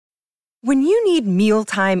When you need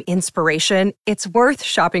mealtime inspiration, it's worth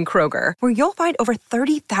shopping Kroger, where you'll find over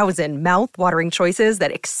 30,000 mouth-watering choices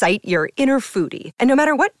that excite your inner foodie. And no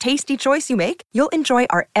matter what tasty choice you make, you'll enjoy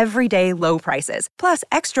our everyday low prices, plus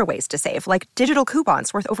extra ways to save, like digital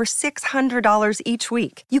coupons worth over $600 each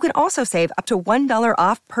week. You can also save up to $1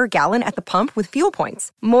 off per gallon at the pump with fuel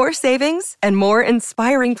points. More savings and more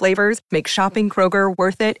inspiring flavors make shopping Kroger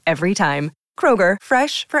worth it every time. Kroger,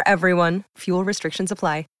 fresh for everyone. Fuel restrictions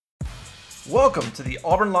apply. Welcome to the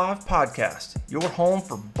Auburn Live Podcast, your home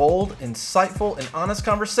for bold, insightful, and honest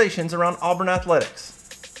conversations around Auburn athletics.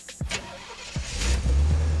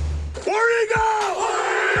 Where'd he go?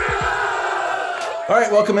 All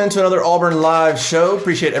right, welcome into another Auburn Live show.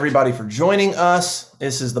 Appreciate everybody for joining us.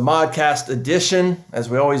 This is the Modcast edition. As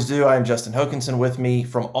we always do, I am Justin Hokanson. With me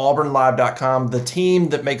from auburnlive.com, the team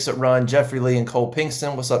that makes it run, Jeffrey Lee and Cole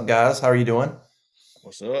Pinkston. What's up, guys? How are you doing?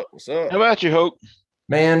 What's up? What's up? How about you, Hope?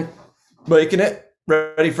 Man, making it.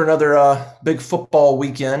 Ready for another big football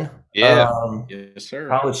weekend. Yeah. Yes, sir.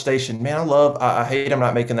 College Station. Man, I hate I'm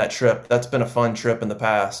not making that trip. That's been a fun trip in the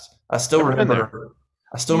past. I still remember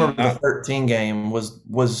the 13 game was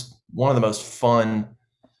one of the most fun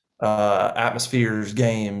atmospheres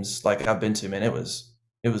games like I've been to, man. It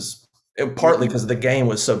was partly because the game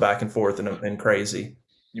was so back and forth and crazy.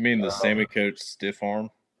 You mean the Sammy Coach stiff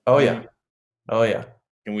arm? Oh yeah. Oh yeah.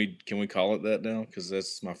 Can we call it that now? Because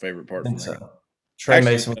that's my favorite part. I think so. Trey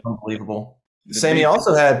Mason was unbelievable. Sammy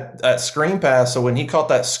also had that screen pass, so when he caught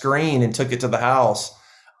that screen and took it to the house,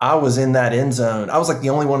 I was in that end zone. I was like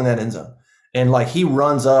the only one in that end zone. And like he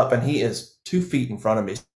runs up and he is 2 feet in front of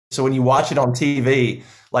me. So when you watch it on TV,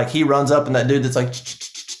 like he runs up and that dude that's like,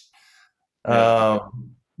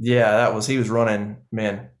 he was running,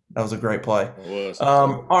 man. That was a great play. It was.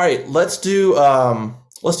 All right, let's do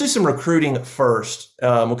some recruiting first.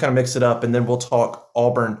 We'll kind of mix it up and then we'll talk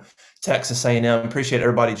Auburn, Texas A&M. Appreciate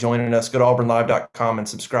everybody joining us. Go to auburnlive.com and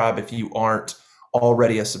subscribe if you aren't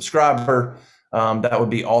already a subscriber. That would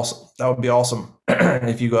be awesome. That would be awesome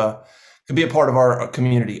if you could be a part of our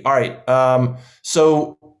community. All right.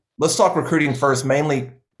 So let's talk recruiting first,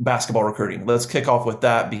 mainly basketball recruiting. Let's kick off with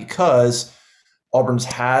that because Auburn's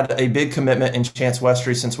had a big commitment in Chance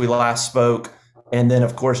Westry since we last spoke. And then,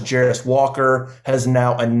 of course, Jarris Walker has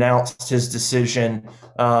now announced his decision.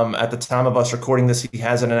 At the time of us recording this, he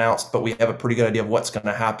hasn't announced, but we have a pretty good idea of what's going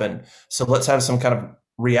to happen. So let's have some kind of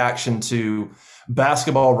reaction to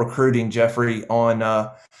basketball recruiting, Jeffrey, on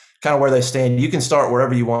kind of where they stand. You can start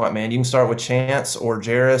wherever you want, man. You can start with Chance or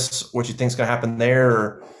Jarris, what you think is going to happen there.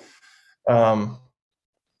 Or, I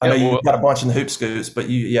know you've got a bunch in the hoop scoots, but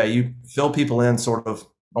you fill people in sort of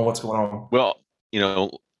on what's going on. Well,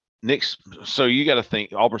 Nick's. So you got to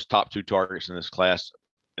think Auburn's top two targets in this class,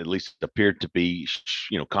 at least appeared to be,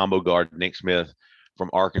 combo guard Nick Smith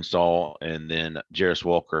from Arkansas, and then Jarris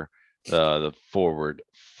Walker, the forward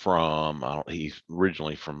from he's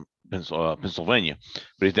originally from Pennsylvania,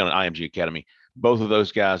 but he's down at IMG Academy. Both of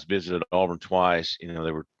those guys visited Auburn twice.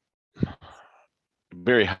 They were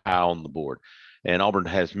very high on the board, and Auburn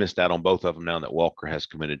has missed out on both of them now that Walker has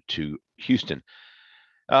committed to Houston.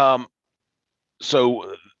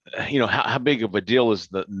 So, how big of a deal is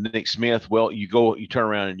the Nick Smith? Well, you turn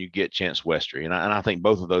around and you get Chance Westry, and I think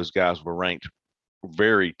both of those guys were ranked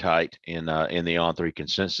very tight in the On3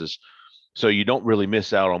 consensus. So you don't really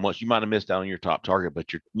miss out on much. You might have missed out on your top target,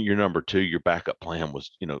 but your number two, your backup plan was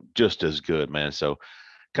just as good, man. So,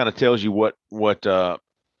 kind of tells you what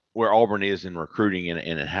where Auburn is in recruiting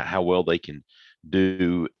and how well they can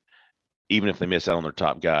do, even if they miss out on their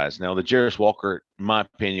top guys. Now, the Jarris Walker, in my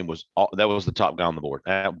opinion, was the top guy on the board.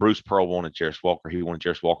 Bruce Pearl wanted Jarris Walker. He wanted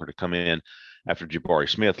Jarris Walker to come in after Jabari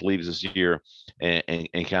Smith leaves this year and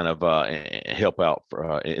kind of help out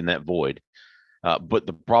in that void. But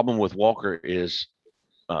the problem with Walker is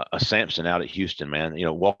a Sampson out at Houston, man.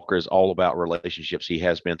 Walker is all about relationships. He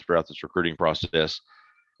has been throughout this recruiting process.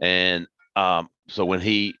 And so when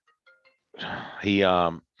he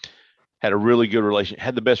had a really good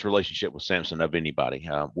had the best relationship with Sampson of anybody.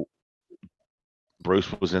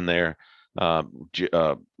 Bruce was in there.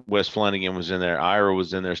 Wes Flanagan was in there. Ira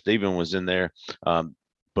was in there. Steven was in there.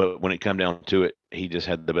 But when it come down to it, he just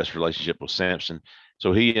had the best relationship with Sampson.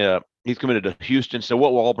 So he's committed to Houston. So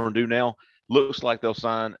what will Auburn do now? Looks like they'll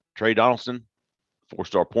sign Trey Donaldson,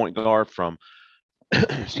 4-star point guard from from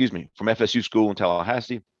FSU school in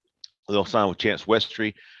Tallahassee. They'll sign with Chance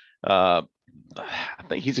Westry. I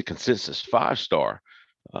think he's a consensus 5-star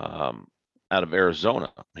out of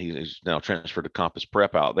Arizona. He's now transferred to Compass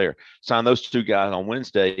Prep out there. Sign those two guys on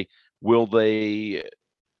Wednesday. Will they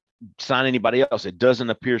sign anybody else? It doesn't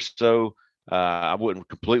appear so. I wouldn't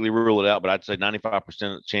completely rule it out, but I'd say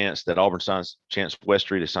 95% chance that Auburn signs Chance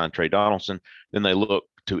Westry to sign Trey Donaldson. Then they look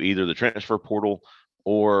to either the transfer portal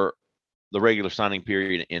or the regular signing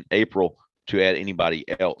period in April to add anybody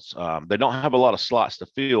else. They don't have a lot of slots to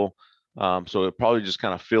fill, so it probably just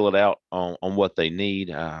kind of fill it out on what they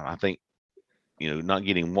need. I think, not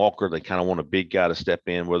getting Walker, they kind of want a big guy to step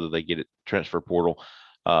in, whether they get it transfer portal.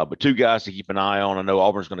 But two guys to keep an eye on. I know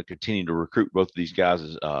Auburn's going to continue to recruit both of these guys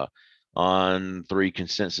as on 3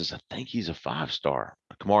 consensus. I think he's a 5-star.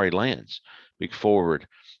 Kamari Lands, big forward.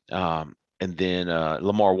 And then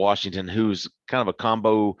Lamar Washington, who's kind of a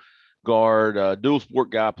combo guard, dual sport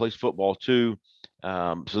guy, plays football too.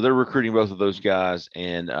 So they're recruiting both of those guys.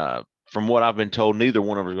 And from what I've been told, neither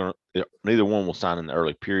one will sign in the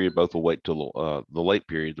early period. Both will wait till the late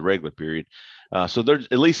period, the regular period. So there's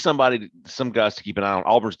at least some guys to keep an eye on.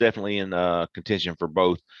 Auburn's definitely in contention for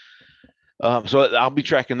both. So I'll be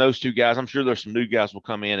tracking those two guys. I'm sure there's some new guys will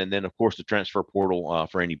come in, and then of course the transfer portal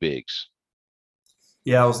for any bigs.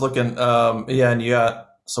 Yeah, I was looking. And you got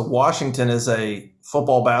Washington is a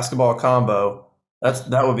football basketball combo.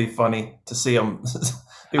 That would be funny to see him.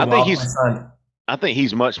 I think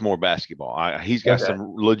he's much more basketball. He's got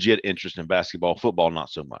some legit interest in basketball. Football, not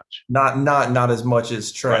so much. Not as much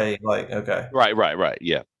as Trey. Right. Right.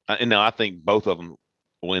 Yeah. And now I think both of them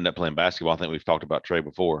will end up playing basketball. I think we've talked about Trey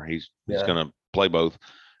before. He's going to play both,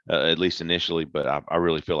 at least initially. But I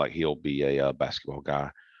really feel like he'll be a basketball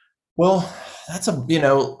guy. Well, that's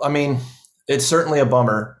it's certainly a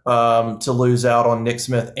bummer to lose out on Nick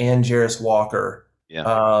Smith and Jarris Walker.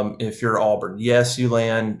 Yeah. If you're Auburn, yes, you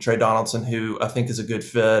land Trey Donaldson, who I think is a good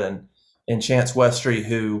fit, and Chance Westry,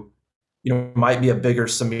 who might be a bigger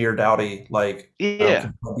Samir Dowdy,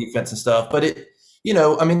 defense and stuff. But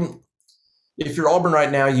if you're Auburn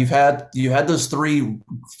right now, you had those 3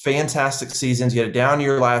 fantastic seasons. You had a down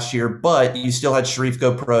year last year, but you still had Sharif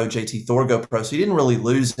go pro, JT Thor go pro, so you didn't really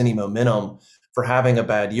lose any momentum for having a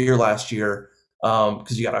bad year last year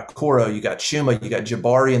because you got Okoro, you got Chuma, you got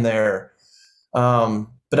Jabari in there.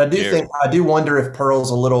 But I do wonder if Pearl's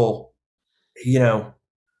a little, I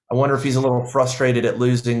wonder if he's a little frustrated at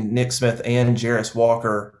losing Nick Smith and Jarris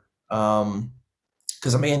Walker.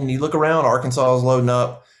 Because you look around, Arkansas is loading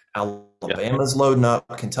up, Alabama's loading up,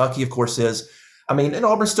 Kentucky, of course, is. And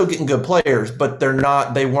Auburn's still getting good players, but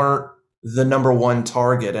they weren't the number one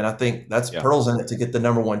target. And I think Pearl's in it to get the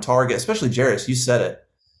number one target, especially Jarris. You said it.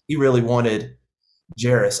 He really wanted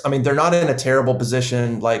Jarris. They're not in a terrible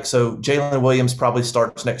position. So Jalen Williams probably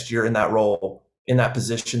starts next year in that role, in that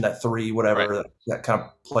position, that 3, whatever, that kind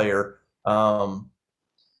of player. But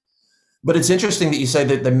it's interesting that you say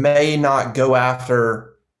that they may not go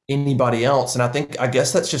after anybody else. And I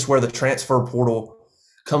guess that's just where the transfer portal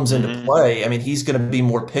comes into play. He's going to be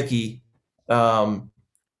more picky,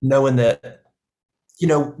 knowing that,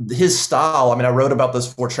 his style. I wrote about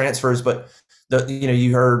those 4 transfers, but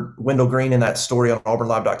you heard Wendell Green in that story on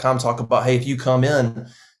auburnlive.com talk about, hey, if you come in,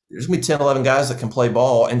 there's going to be 10, 11 guys that can play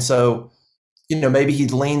ball. And so, maybe he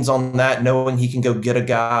leans on that, knowing he can go get a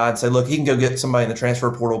guy and say, look, he can go get somebody in the transfer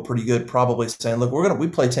portal pretty good, probably saying, look, we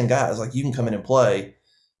play 10 guys. You can come in and play.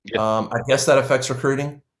 Yeah. I guess that affects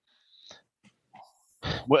recruiting.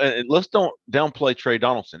 Well, let's don't downplay Trey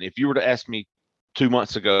Donaldson. If you were to ask me 2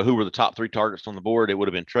 months ago who were the top 3 targets on the board, it would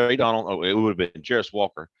have been Trey Donaldson. It would have been Jarris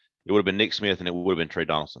Walker. It would have been Nick Smith, and it would have been Trey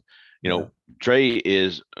Donaldson. Trey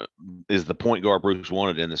is the point guard Bruce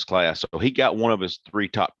wanted in this class, so he got one of his 3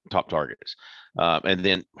 top targets. And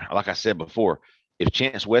then, like I said before, if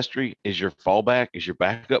Chance Westry is your fallback, is your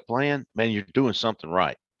backup plan, man, you're doing something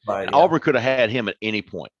right. Right. Yeah. Auburn could have had him at any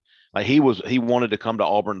point. He wanted to come to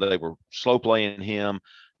Auburn. They were slow playing him.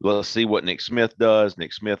 Let's see what Nick Smith does.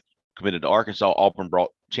 Nick Smith committed to Arkansas. Auburn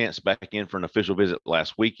brought Chance back in for an official visit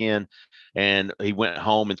last weekend, and he went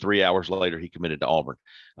home, and 3 hours later he committed to Auburn.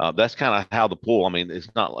 That's kind of how the pool. It's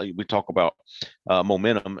not like we talk about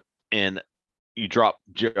momentum, and you drop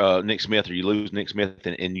Nick Smith or you lose Nick Smith,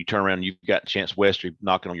 and you turn around and you've got Chance Westry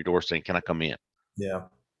knocking on your door saying, "Can I come in?" Yeah.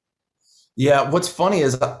 Yeah. What's funny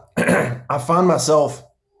is I find myself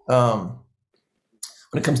when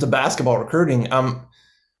it comes to basketball recruiting, I'm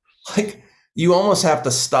you almost have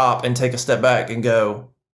to stop and take a step back and go,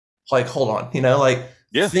 hold on,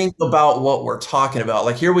 think about what we're talking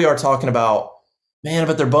about. Here we are talking about, man,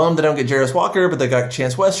 but they're bummed they don't get Jarris Walker, but they got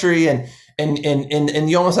Chance Westry, and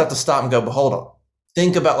you almost have to stop and go, but hold on.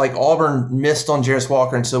 Think about Auburn missed on Jarris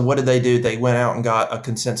Walker, and so what did they do? They went out and got a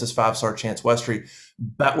consensus 5-star Chance Westry.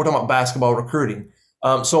 We're talking about basketball recruiting.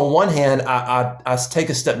 So on one hand, I take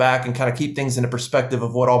a step back and kind of keep things in the perspective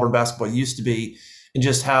of what Auburn basketball used to be, and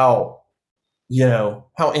just how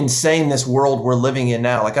how insane this world we're living in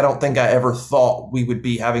now. Like, I don't think I ever thought we would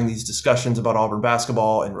be having these discussions about Auburn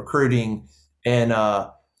basketball and recruiting, and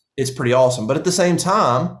it's pretty awesome. But at the same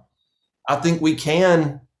time, I think we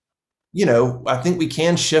can, I think we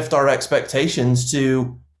can shift our expectations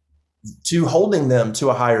to holding them to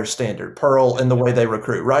a higher standard, Pearl, in the way they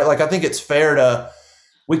recruit, right? Like, I think it's fair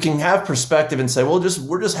we can have perspective and say, well,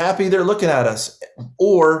 we're just happy they're looking at us.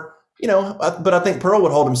 Or, but I think Pearl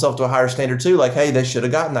would hold himself to a higher standard too. Like, hey, they should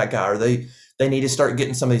have gotten that guy, or they need to start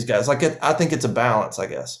getting some of these guys. Like, I think it's a balance, I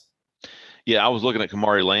guess. Yeah, I was looking at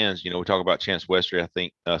Kamari Lands. We talk about Chance Westry. I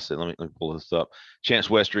think, so let me pull this up. Chance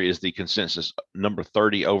Westry is the consensus number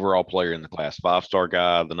 30 overall player in the class, 5-star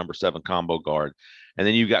guy, the number 7 combo guard. And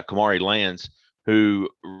then you've got Kamari Lands, who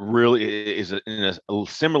really is in a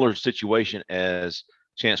similar situation as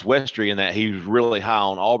Chance Westry in that he's really high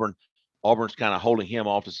on Auburn. Auburn's kind of holding him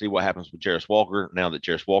off to see what happens with Jarris Walker. Now that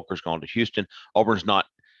Jarris Walker's gone to Houston, Auburn's not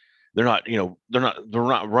they're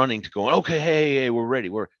not running to going, okay, hey, we're ready.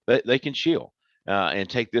 They can chill and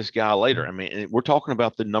take this guy later. I mean, we're talking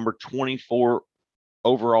about the number 24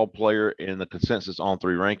 overall player in the consensus on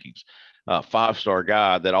 3 rankings, 5-star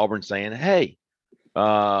guy that Auburn's saying, hey,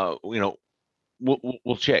 we'll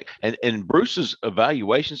check. And Bruce's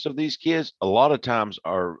evaluations of these kids a lot of times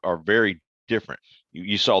are very different.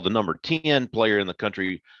 You saw the number 10 player in the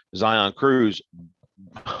country, Zion Cruz.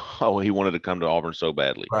 Oh, he wanted to come to Auburn so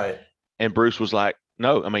badly. Right. And Bruce was like,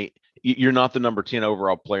 no, I mean, you're not the number 10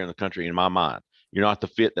 overall player in the country in my mind. You're not the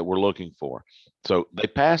fit that we're looking for. So they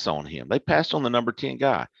pass on him. They passed on the number 10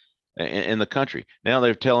 guy in the country. Now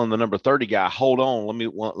they're telling the number 30 guy, hold on, let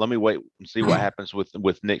me wait and see what happens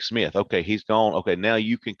with Nick Smith. Okay, he's gone. Okay, now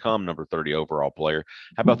you can come number 30 overall player.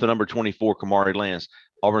 How about the number 24 Kamari Lands?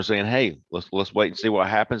 Auburn saying, hey, let's wait and see what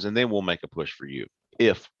happens, and then we'll make a push for you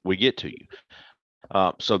if we get to you.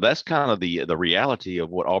 So that's kind of the reality of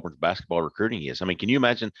what Auburn's basketball recruiting is. I mean, can you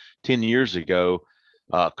imagine 10 years ago,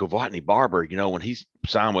 Kovatny Barber, when he's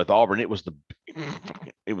signed with Auburn, it was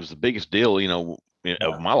the biggest deal,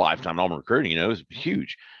 of my lifetime in Auburn recruiting. It was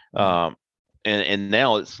huge. And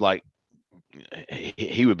now it's like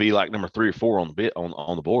he would be like number 3 or 4 on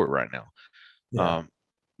the board right now. Yeah.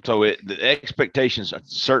 So the expectations,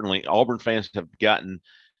 certainly Auburn fans have gotten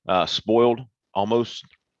spoiled almost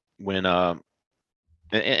when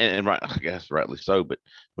and right, I guess rightly so, but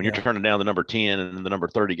when you're turning down the number 10 and the number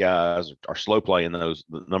 30 guys are slow playing the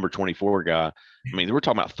number 24 guy, I mean, we're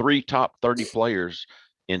talking about 3 top 30 players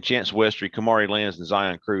in Chance Westry, Kamari Lands, and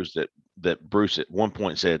Zion Cruz that Bruce at one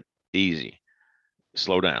point said, easy,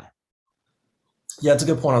 slow down. Yeah, it's a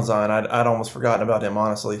good point on Zion. I'd almost forgotten about him,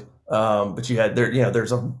 honestly. But you had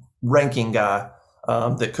there's a ranking guy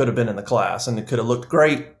that could have been in the class, and it could have looked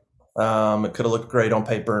great. It could have looked great on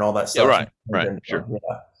paper and all that stuff. Yeah, right, sure.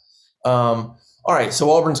 Yeah. All right, so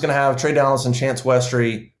Auburn's going to have Trey Donaldson, Chance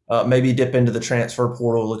Westry, maybe dip into the transfer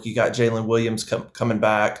portal. Look, you got Jalen Williams coming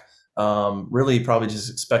back. Really, probably just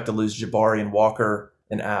expect to lose Jabari and Walker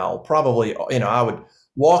and Al. Probably,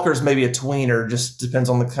 Walker's maybe a tweener, just depends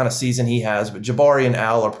on the kind of season he has. But Jabari and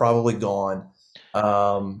Al are probably gone.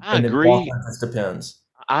 I agree. Walker just depends.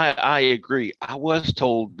 I agree. I was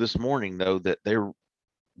told this morning though that they're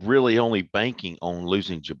really only banking on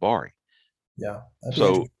losing Jabari. Yeah.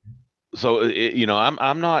 So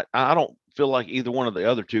I'm not. I don't feel like either one of the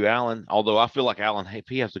other two, Allen. Although I feel like Allen, if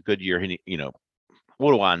he has a good year,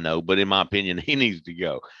 what do I know? But in my opinion, he needs to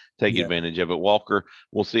go take advantage of it. Walker,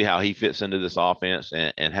 we'll see how he fits into this offense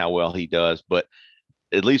and how well he does. But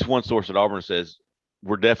at least one source at Auburn says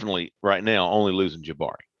we're definitely right now only losing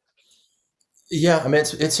Jabari. Yeah, I mean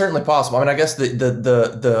it's certainly possible. I mean, I guess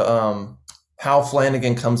the how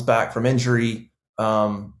Flanagan comes back from injury,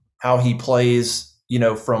 how he plays,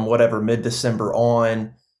 from whatever mid-December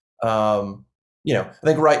on. I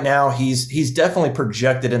think right now he's definitely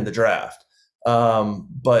projected in the draft.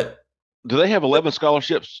 But do they have 11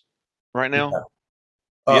 scholarships right now?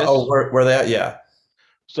 Yeah. Yes. Where they at? Yeah.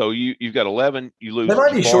 So you've got 11. You lose. They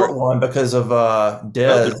might be short one because of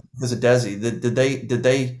because of Desi. Did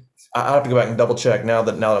they? I have to go back and double check now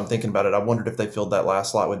that I'm thinking about it. I wondered if they filled that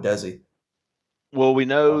last slot with Desi. Well, we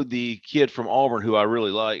know the kid from Auburn who I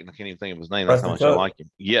really like, and I can't even think of his name. That's how much I like him.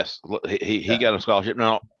 Yes, he got a scholarship.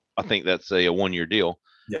 Now I think that's a 1-year deal.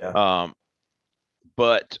 Yeah.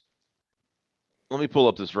 But let me pull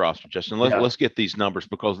up this roster, Justin. Let's get these numbers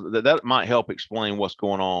because that might help explain what's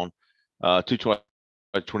going on.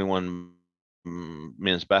 221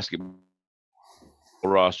 men's basketball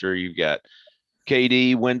roster. You've got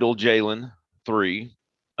KD, Wendell, Jalen, 3.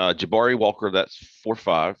 Jabari Walker, that's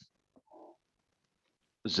 4-5.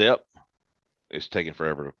 Zep, it's taking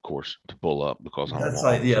forever, of course, to pull up because I'm That on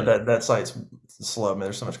site, yeah, Zoom. that site's slow, man.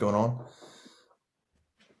 There's so much going on.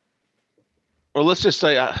 Well, let's just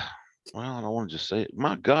say I don't want to just say it.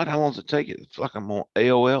 My God, how long does it take? It's like I'm on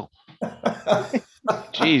AOL.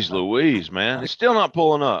 Jeez Louise, man. It's still not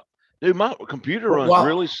pulling up. Dude, my computer runs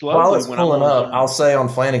really While slowly it's when I'm pulling on up, I'll Zoom. say on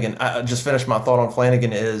Flanagan, I just finished my thought on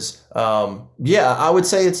Flanagan is, yeah, I would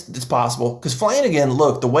say it's possible because Flanagan,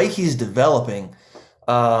 look, the way he's developing,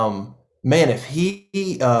 man, if he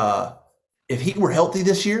were healthy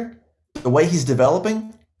this year, the way he's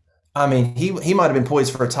developing, I mean, he might have been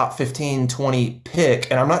poised for a top 15, 20 pick,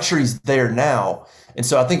 and I'm not sure he's there now. And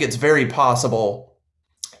so I think it's very possible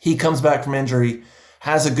he comes back from injury,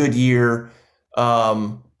 has a good year,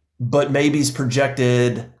 but maybe he's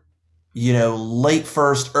projected, late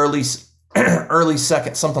first, early early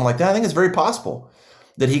second, something like that. I think it's very possible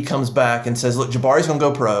that he comes back and says, "Look, Jabari's going to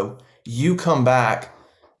go pro. You come back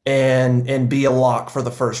and be a lock for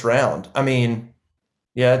the first round." I mean,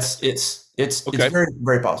 yeah, it's Okay. very,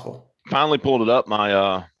 very possible. Finally pulled it up.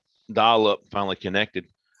 My dial up finally connected.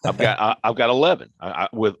 I've got 11.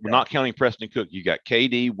 With not counting Preston Cook, you got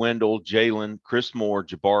KD, Wendell, Jalen, Chris Moore,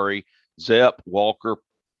 Jabari, Zepp, Walker,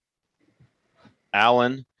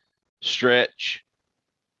 Allen, Stretch,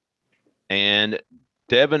 and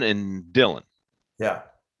Devin and Dylan. Yeah.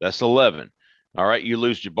 That's 11. All right, you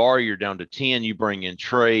lose Jabari, you're down to 10. You bring in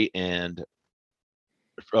Trey and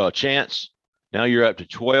Chance. Now you're up to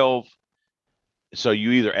 12. So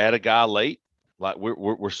you either add a guy late, like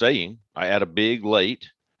we're saying, I add a big late,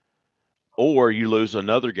 or you lose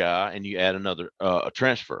another guy and you add another a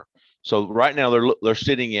transfer. So right now they're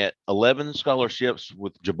sitting at 11 scholarships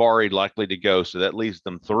with Jabari likely to go. So that leaves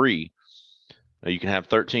them 3. You can have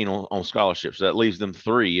 13 on scholarships. So that leaves them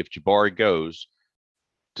 3 if Jabari goes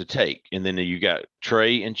to take. And then you got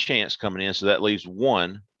Trey and Chance coming in. So that leaves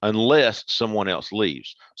 1 unless someone else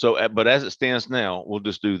leaves. So, but as it stands now, we'll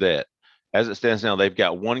just do that. As it stands now, they've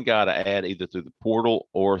got 1 guy to add either through the portal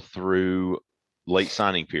or through late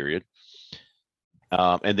signing period.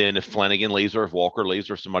 And then if Flanagan leaves or if Walker leaves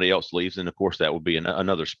or somebody else leaves, then of course that would be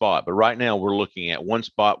another spot. But right now we're looking at 1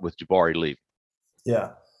 spot with Jabari leaving.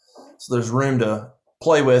 Yeah. So there's room to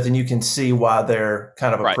play with, and you can see why they're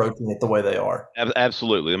kind of approaching it the way they are.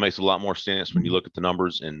 Absolutely. It makes a lot more sense when you look at the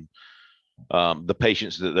numbers and the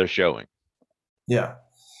patience that they're showing. Yeah.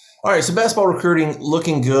 All right, so basketball recruiting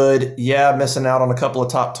looking good. Yeah, missing out on a couple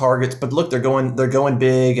of top targets, but look, they're going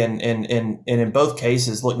big, and in both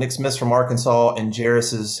cases, look, Nick Smith from Arkansas and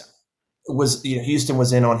Jarris was Houston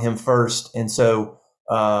was in on him first, and so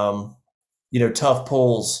tough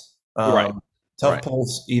pulls,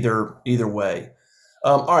 pulls either way.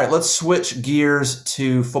 All right, let's switch gears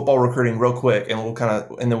to football recruiting real quick, and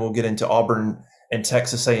then we'll get into Auburn and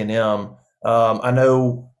Texas A&M. I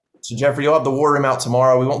know. So, Jeffrey, you'll have the war room out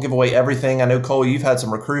tomorrow. We won't give away everything. I know, Cole, you've had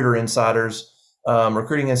some recruiting insiders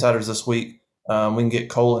this week. We can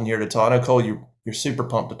get Cole in here to talk. I know, Cole, you're super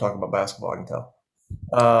pumped to talk about basketball, I can tell.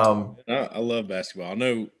 I love basketball. I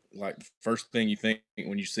know, like, the first thing you think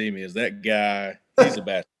when you see me is that guy, he's a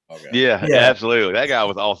basketball guy. Yeah, absolutely. That guy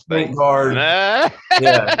was off Point guard. Yeah.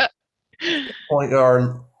 Point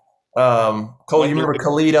guard. Cole, you remember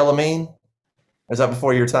Khalid El-Amin? Or is that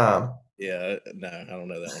before your time? Yeah, no, I don't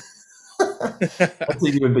know that one. I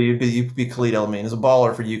think you'd be Khalid El-Amin. He's a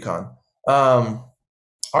baller for UConn. All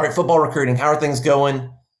right, football recruiting. How are things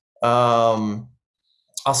going? I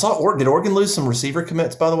saw did Oregon lose some receiver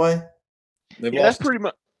commits, by the way? That's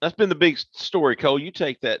that's been the big story, Cole. You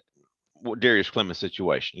take that Darius Clemens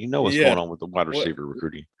situation. You know what's going on with the wide receiver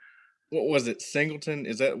recruiting. What was it? Singleton?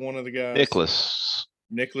 Is that one of the guys?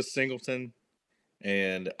 Nicholas Singleton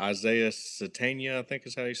and Isaiah Satania, I think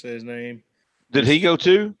is how you say his name. Did he go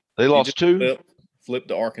too? They lost 2? Flipped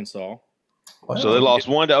to Arkansas. Wow. So they lost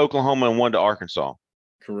 1 to Oklahoma and 1 to Arkansas.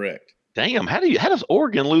 Correct. Damn, how does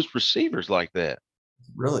Oregon lose receivers like that?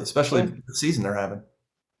 Really, especially the season they're having.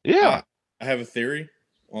 Yeah. I have a theory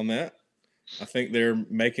on that. I think they're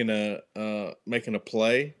making a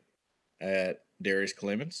play at Darius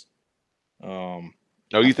Clemens.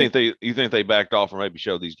 You think they backed off or maybe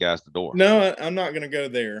showed these guys the door? No, I'm not going to go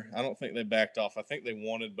there. I don't think they backed off. I think they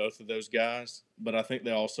wanted both of those guys, but I think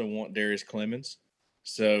they also want Darius Clemens.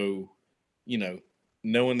 So,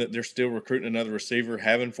 knowing that they're still recruiting another receiver,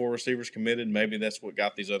 having 4 receivers committed, maybe that's what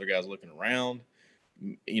got these other guys looking around.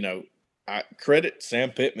 I credit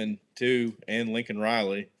Sam Pittman too and Lincoln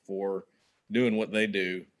Riley for doing what they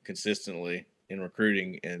do consistently in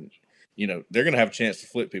recruiting, and they're going to have a chance to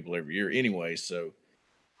flip people every year anyway. So,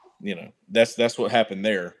 that's what happened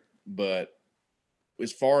there. But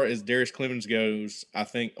as far as Darius Clemens goes, I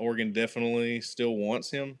think Oregon definitely still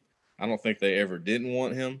wants him. I don't think they ever didn't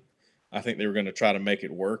want him. I think they were going to try to make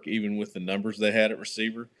it work, even with the numbers they had at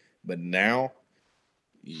receiver. But now,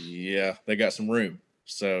 yeah, they got some room.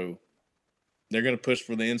 So they're going to push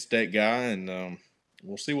for the in-state guy, and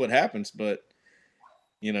we'll see what happens. But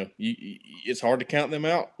it's hard to count them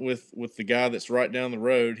out with the guy that's right down the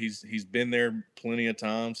road. He's been there plenty of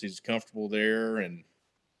times. He's comfortable there, and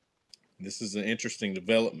this is an interesting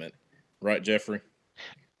development, right, Jeffrey?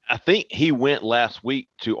 I think he went last week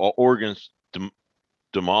to Oregon's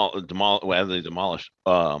demolished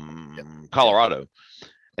Colorado.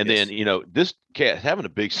 And Yes. then, this cat having a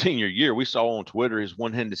big senior year. We saw on Twitter his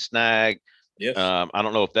one-handed snag. Yes. I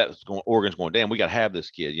don't know if that's Oregon's going, damn, we got to have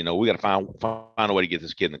this kid. We got to find a way to get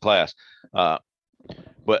this kid in the class.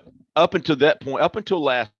 But up until that point, up until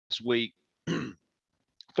last week,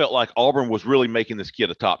 felt like Auburn was really making this kid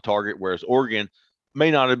a top target, whereas Oregon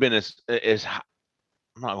may not have been as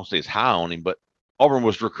I'm not going to say as high on him, but Auburn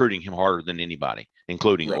was recruiting him harder than anybody,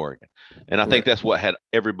 including Right. Oregon. And I think that's what had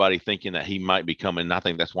everybody thinking that he might be coming. And I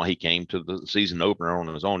think that's why he came to the season opener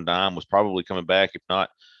on his own dime, was probably coming back.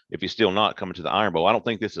 If he's still not, coming to the Iron Bowl. I don't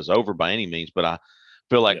think this is over by any means, but I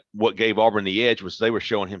feel like what gave Auburn the edge was they were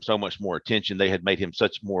showing him so much more attention. They had made him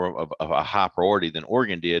such more of a high priority than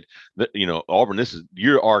Oregon did. That, Auburn,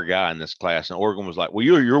 you're our guy in this class. And Oregon was like, well,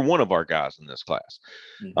 you're one of our guys in this class.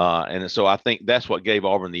 Mm-hmm. And so I think that's what gave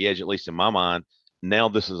Auburn the edge, at least in my mind. Now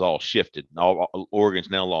this is all shifted. Oregon's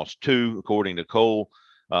now lost 2, according to Cole.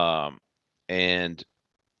 And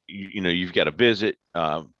you've got a visit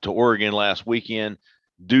to Oregon last weekend.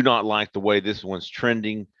 Do not like the way this one's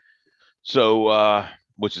trending. So,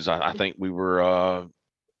 which is, I think we were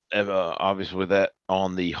obviously with that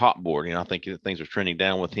on the hot board. I think things are trending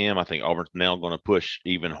down with him. I think Auburn's now going to push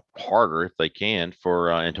even harder if they can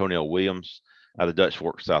for Antonio Williams out of Dutch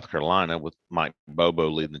Fork, South Carolina, with Mike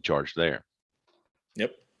Bobo leading the charge there.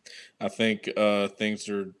 Yep. I think things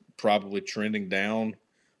are probably trending down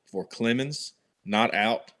for Clemens, not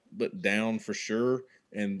out, but down for sure.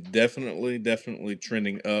 And definitely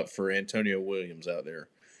trending up for Antonio Williams out there.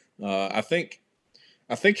 I think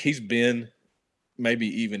he's been maybe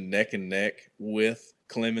even neck and neck with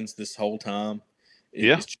Clemens this whole time.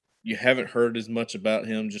 You haven't heard as much about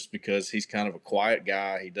him just because he's kind of a quiet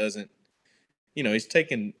guy. He doesn't, he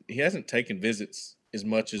hasn't taken visits as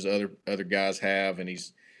much as other guys have, and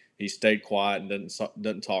he's stayed quiet and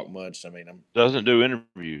doesn't talk much. I mean, doesn't do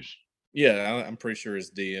interviews. Yeah, I'm pretty sure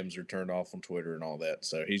his DMs are turned off on Twitter and all that.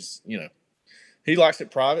 So he's, he likes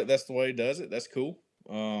it private. That's the way he does it. That's cool.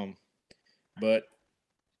 But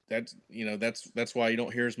that's why you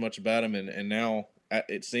don't hear as much about him. And now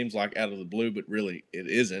it seems like out of the blue, but really it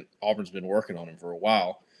isn't. Auburn's been working on him for a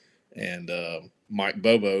while. And Mike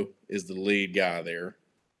Bobo is the lead guy there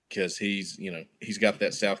because he's got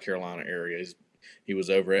that South Carolina area. He was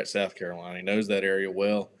over at South Carolina. He knows that area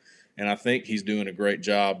well. And I think he's doing a great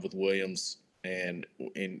job with Williams. And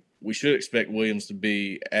we should expect Williams to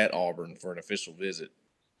be at Auburn for an official visit,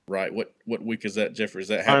 right? What week is that, Jeffrey? Is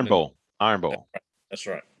that happening? Iron Bowl. That's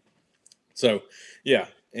right. So, yeah.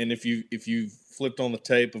 And if you flipped on the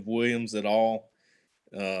tape of Williams at all,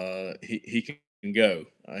 he can go.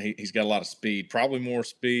 He's got a lot of speed, probably more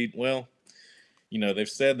speed. Well, they've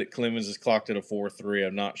said that Clemens is clocked at a 4.3.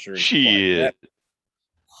 I'm not sure. Shit.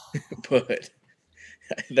 But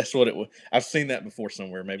that's what it was. I've seen that before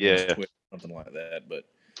somewhere, maybe on Twitter, something like that. But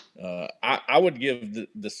I would give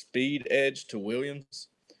the speed edge to Williams,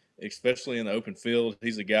 especially in the open field.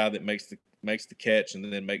 He's a guy that makes the catch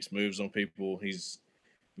and then makes moves on people. He's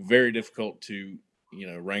very difficult to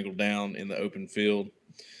wrangle down in the open field.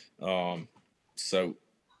 So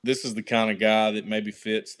this is the kind of guy that maybe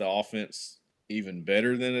fits the offense even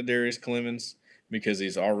better than a Darius Clemens because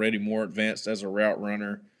he's already more advanced as a route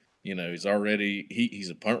runner. He's already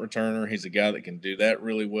he's a punt returner. He's a guy that can do that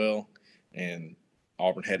really well. And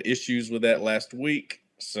Auburn had issues with that last week.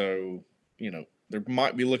 So, they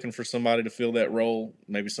might be looking for somebody to fill that role,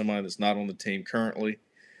 maybe somebody that's not on the team currently.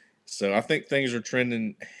 So I think things are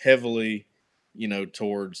trending heavily,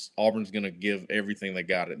 towards Auburn's going to give everything they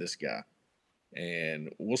got at this guy.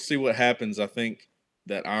 And we'll see what happens. I think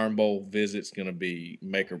that Iron Bowl visit's going to be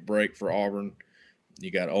make or break for Auburn. You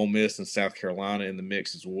got Ole Miss and South Carolina in the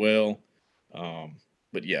mix as well.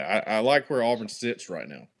 But yeah, I like where Auburn sits right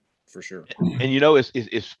now, for sure. And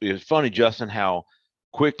it's funny, Justin, how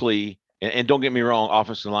quickly, and don't get me wrong,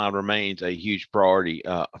 offensive line remains a huge priority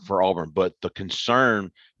for Auburn, but the concern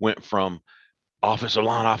went from offensive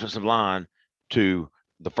line to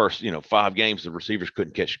the first 5 games the receivers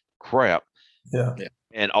couldn't catch crap. Yeah.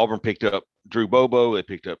 And Auburn picked up Drew Bobo, they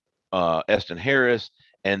picked up Eston Harris,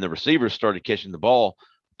 and the receivers started catching the ball,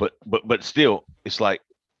 but still, it's like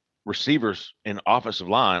receivers and offensive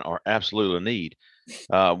line are absolutely a need.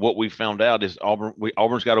 What we found out is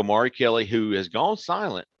Auburn's got Omari Kelly, who has gone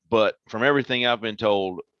silent, but from everything I've been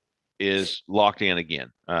told, is locked in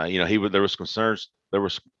again. There was concerns.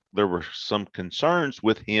 There were some concerns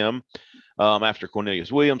with him after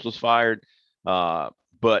Cornelius Williams was fired,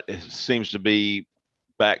 but it seems to be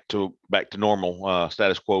back to normal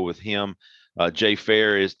status quo with him. Jay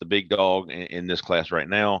Fair is the big dog in this class right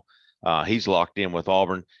now. He's locked in with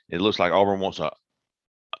Auburn. It looks like Auburn wants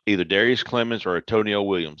either Darius Clemens or Antonio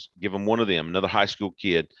Williams. Give them one of them, another high school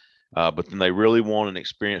kid. But then they really want an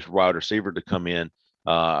experienced wide receiver to come in.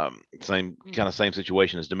 Same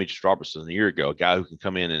situation as Demetrius Robertson a year ago, a guy who can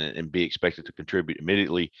come in and be expected to contribute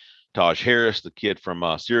immediately. Taj Harris, the kid from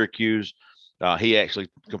Syracuse, he actually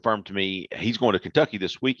confirmed to me he's going to Kentucky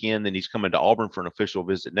this weekend, then he's coming to Auburn for an official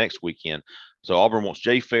visit next weekend. So Auburn wants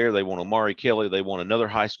Jay Fair, they want Omari Kelly, they want another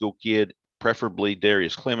high school kid, preferably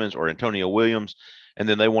Darius Clemens or Antonio Williams, and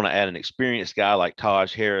then they want to add an experienced guy like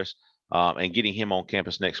Taj Harris, and getting him on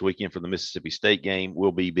campus next weekend for the Mississippi State game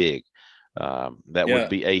will be big. That would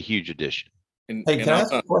be a huge addition. Hey, can I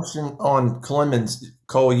ask a question on Clemens?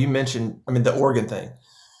 Cole, you mentioned, the Oregon thing.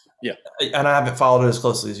 Yeah. And I haven't followed it as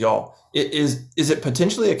closely as y'all. Is it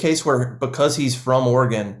potentially a case where because he's from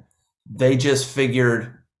Oregon, they just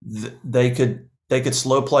figured they could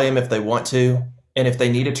slow play him if they want to, and if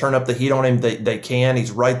they need to turn up the heat on him, they can.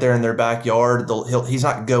 He's right there in their backyard. He's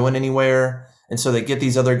not going anywhere, and so they get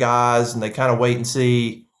these other guys and they kind of wait and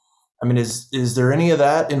see. Is there any of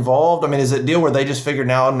that involved? Is it a deal where they just figured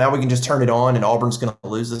now we can just turn it on and Auburn's going to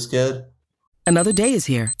lose this kid? Another day is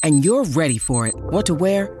here, and you're ready for it. What to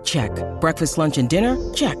wear? Check. Breakfast, lunch, and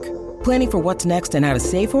dinner? Check. Planning for what's next and how to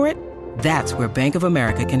save for it? That's where Bank of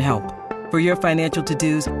America can help. For your financial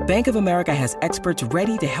to-dos, Bank of America has experts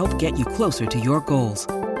ready to help get you closer to your goals.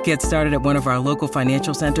 Get started at one of our local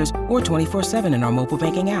financial centers or 24/7 in our mobile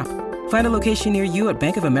banking app. Find a location near you at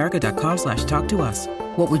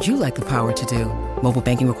bankofamerica.com/talktous. What would you like the power to do? Mobile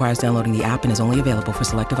banking requires downloading the app and is only available for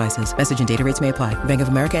select devices. Message and data rates may apply. Bank of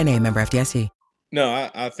America N.A., member FDIC. No,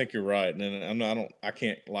 I think you're right, and I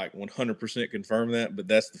can't 100% confirm that, but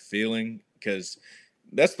that's the feeling, because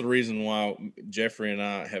that's the reason why Jeffrey and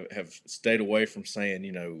I have stayed away from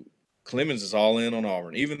saying Clemens is all in on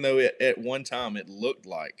Auburn, even though at one time it looked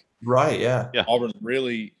like Auburn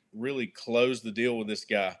really closed the deal with this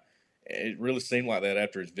guy. It really seemed like that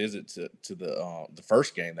after his visit to the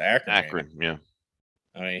first game, the Akron game.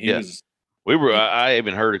 Yeah. He was. I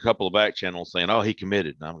even heard a couple of back channels saying, "Oh, he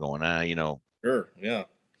committed." And I'm going, Sure, yeah,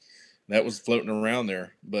 that was floating around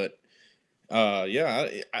there, but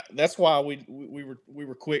that's why we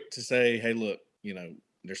were quick to say, hey, look,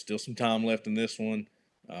 there's still some time left in this one.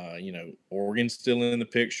 Oregon's still in the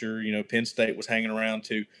picture. Penn State was hanging around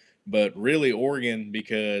too, but really Oregon,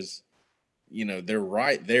 because they're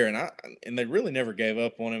right there, and they really never gave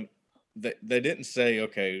up on him. They didn't say,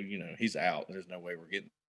 okay, he's out, there's no way we're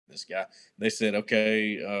getting this guy. They said,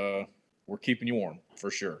 okay, we're keeping you warm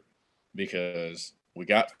for sure, because we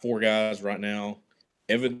got 4 guys right now.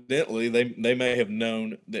 Evidently, they may have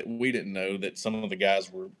known that we didn't know that some of the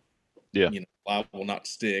guys were, liable not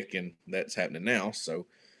to stick, and that's happening now. So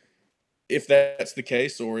if that's the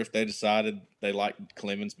case, or if they decided they liked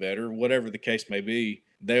Clemens better, whatever the case may be,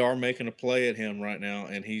 they are making a play at him right now,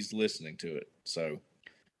 and he's listening to it. So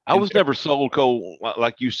I was never sold, Cole,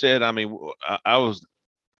 like you said. I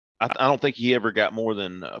don't think he ever got more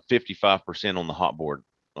than 55% on the hot board,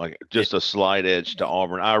 just a slight edge to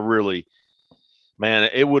Auburn.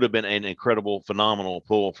 It would have been an incredible, phenomenal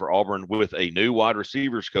pull for Auburn with a new wide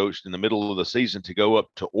receivers coach in the middle of the season to go up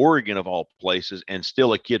to Oregon of all places, and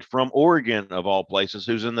still a kid from Oregon of all places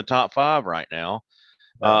who's in the top 5 right now.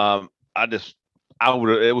 Right.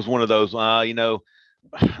 It was one of those, I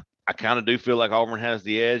kind of do feel like Auburn has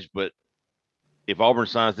the edge, but if Auburn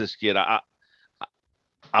signs this kid,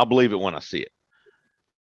 I'll believe it when I see it.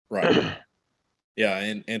 Right. Yeah.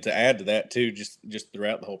 And to add to that too, just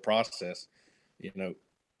throughout the whole process,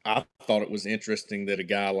 I thought it was interesting that a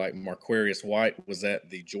guy like Marquarius White was at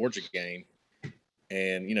the Georgia game,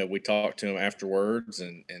 and, we talked to him afterwards,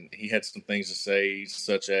 and he had some things to say,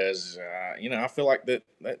 such as, I feel like that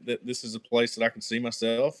this is a place that I can see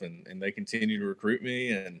myself, and they continue to recruit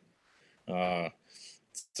me. And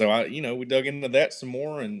so we dug into that some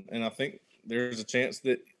more, and I think there's a chance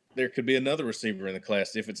that there could be another receiver in the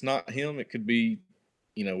class. If it's not him, it could be,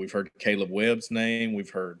 we've heard Caleb Webb's name. We've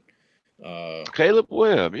heard Caleb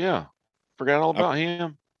Webb, yeah. Forgot all about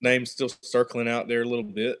him. Name's still circling out there a little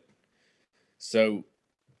bit. So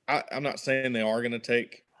I'm not saying they are going to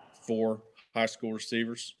take 4 high school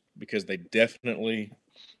receivers, because they definitely,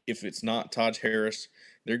 if it's not Taj Harris,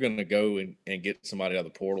 they're going to go and get somebody out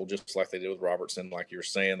of the portal, just like they did with Robertson. Like you were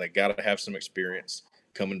saying, they got to have some experience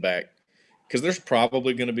coming back, because there's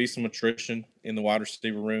probably going to be some attrition in the wide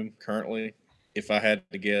receiver room currently. If I had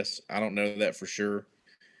to guess, I don't know that for sure,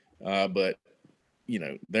 but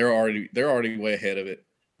they're already way ahead of it.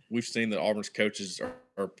 We've seen that Auburn's coaches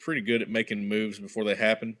are pretty good at making moves before they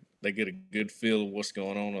happen. They get a good feel of what's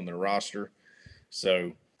going on their roster.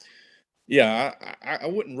 So, yeah, I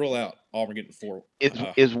wouldn't rule out Auburn getting 4.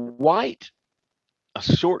 Is White a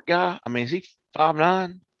short guy? I mean, is he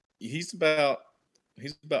 5'9"? He's about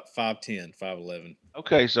 5'10", 5'11".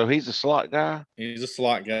 Okay, so he's a slot guy. He's a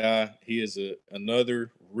slot guy. He is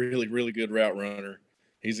another really, really good route runner.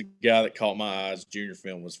 He's a guy that caught my eyes. Junior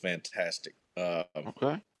film was fantastic.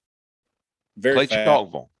 Okay. Very Clay fast.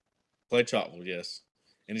 Chalkville. Clay Chalkville, yes,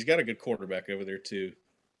 and he's got a good quarterback over there too,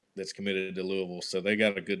 that's committed to Louisville. So they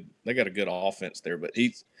got a good offense there. But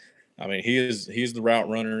he's the route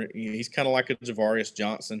runner. He's kind of like a Javarius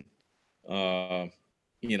Johnson, or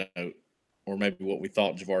maybe what we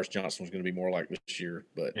thought Javarius Johnson was going to be more like this year.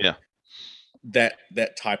 But yeah,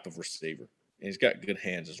 that type of receiver. And he's got good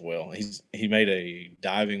hands as well. He made a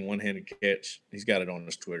diving one-handed catch. He's got it on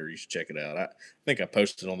his Twitter. You should check it out. I think I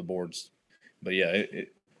posted it on the boards. But yeah,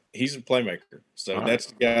 he's a playmaker. So that's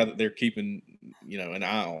the guy that they're keeping, an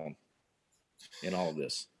eye on in all of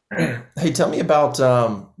this. Hey, tell me about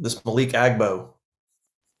this Malik Agbo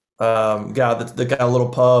guy that got a little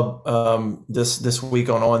pub this week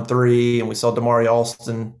on On3, and we saw Damari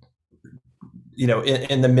Alston,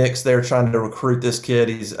 in the mix there trying to recruit this kid.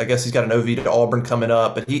 I guess he's got an OV to Auburn coming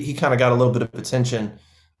up, but he kind of got a little bit of attention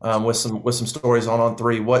with some stories on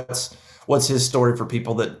On3. What's his story for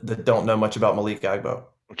people that don't know much about Malik Agbo?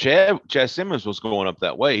 Chad Simmons was going up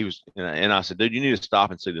that way. He was, and I said, dude, you need to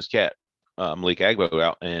stop and see this cat, Malik Agbo,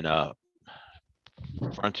 out in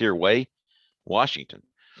Frontier Way, Washington.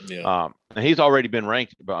 Yeah. And he's already been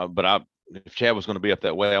ranked, but if Chad was going to be up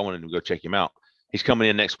that way, I wanted to go check him out. He's coming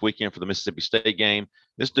in next weekend for the Mississippi State game.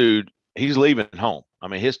 This dude, he's leaving home. I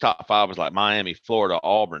mean, his top 5 was like Miami, Florida,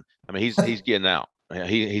 Auburn. I mean, he's getting out.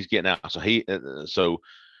 He's getting out. So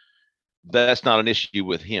that's not an issue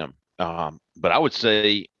with him. But I would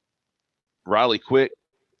say Riley Quick,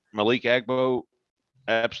 Malik Agbo,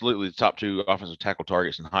 absolutely the top 2 offensive tackle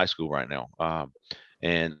targets in high school right now.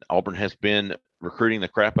 And Auburn has been recruiting the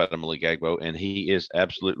crap out of Malik Agbo, and he is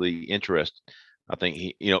absolutely interested. I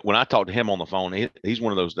think when I talk to him on the phone, he's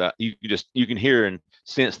one of those that you can hear and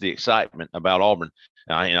sense the excitement about Auburn.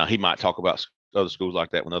 He might talk about other schools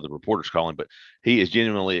like that when other reporters call him, but he is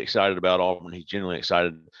genuinely excited about Auburn. He's genuinely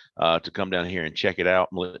excited to come down here and check it out.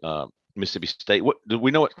 Mississippi State. What do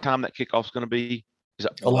we know? What time that kickoff is going to be? Is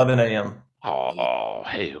it 11 a.m.? Oh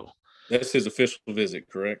hell! That's his official visit,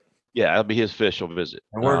 correct? Yeah, that'll be his official visit.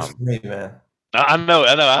 It works for me, man. I know,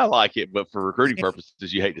 I like it, but for recruiting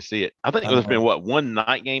purposes, you hate to see it. I think there's been one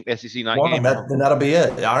night game, SEC night game. Then that'll be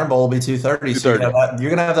it. The Iron Bowl will be 2:30. So you're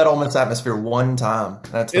gonna have that Ole Miss atmosphere one time.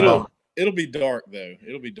 It'll be dark though.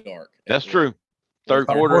 It'll be dark. That's true. Third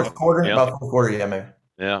quarter. Fourth quarter. Yeah. About fourth quarter. Yeah, maybe.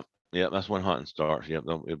 Yeah. That's when hunting starts. Yeah,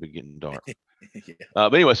 it'll be getting dark. Yeah.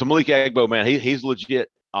 But anyway, so Malik Agbo, man, he's legit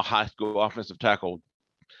a high school offensive tackle.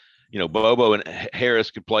 Bobo and Harris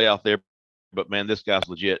could play out there, but man, this guy's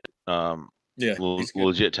legit.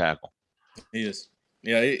 Legit tackle. He is.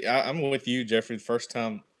 Yeah, I'm with you, Jeffrey. The first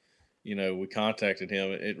time, we contacted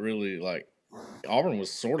him, it really Auburn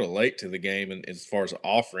was sort of late to the game, and as far as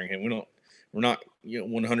offering him, we're not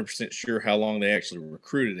 100% sure how long they actually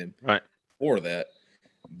recruited him for that.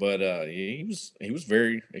 But he was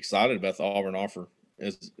very excited about the Auburn offer,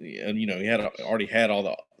 he had already had all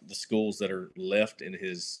the schools that are left in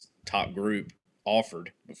his top group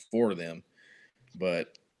offered before them,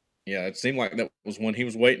 but. Yeah, it seemed like that was one he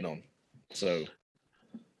was waiting on. So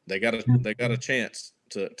they got a chance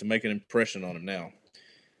to make an impression on him now.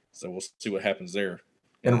 So we'll see what happens there.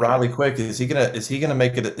 And Riley Quick, is he gonna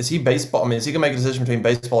make it? Is he baseball? I mean, is he gonna make a decision between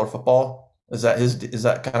baseball or football? Is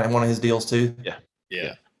that kind of one of his deals too?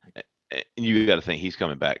 Yeah. And you got to think he's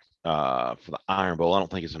coming back for the Iron Bowl. I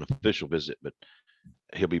don't think it's an official visit, but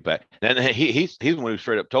he'll be back. And he's the one who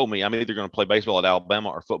straight up told me I'm either going to play baseball at Alabama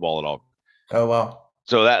or football at Auburn. Oh wow.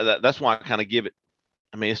 So that's why I kind of give it.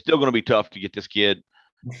 I mean, it's still going to be tough to get this kid,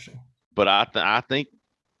 but I think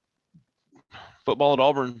football at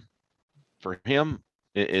Auburn for him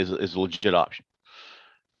is a legit option.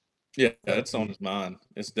 Yeah, it's on his mind.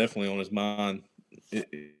 It's definitely on his mind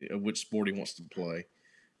which sport he wants to play.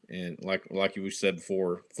 And like we said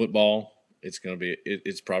before, football, it's probably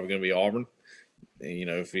going to be Auburn. And,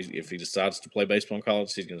 if he decides to play baseball in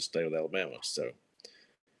college, he's going to stay with Alabama. So.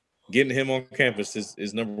 Getting him on campus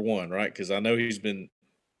is number one, right? Because I know he's been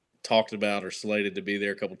talked about or slated to be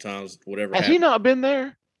there a couple times. Whatever Has happened. he not been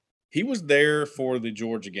there? He was there for the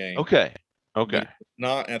Georgia game. Okay. But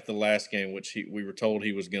not at the last game, which we were told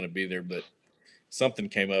he was going to be there, but something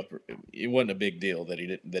came up. It wasn't a big deal that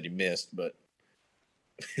he missed, but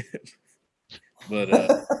but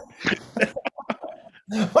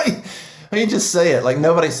Wait, you just say it like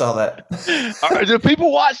nobody saw that. Do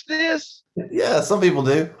people watch this? Yeah, some people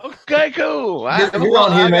do. Okay, cool. You're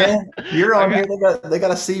on here, man. You're on here. They got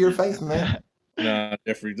to see your face, man. Nah,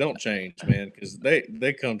 Jeffrey, don't change, man, because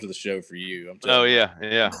they come to the show for you. I'm Oh telling you.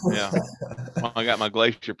 yeah. Well, I got my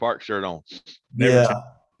Glacier Park shirt on.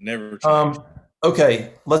 Never change.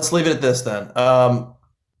 Okay, let's leave it at this then.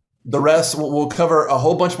 The rest we'll cover a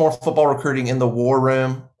whole bunch more football recruiting in the War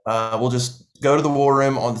Room. We'll just go to the War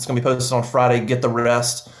Room it's going to be posted on Friday. Get the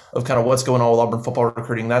rest of kind of what's going on with Auburn football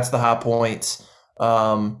recruiting. That's the high points.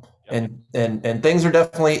 And things are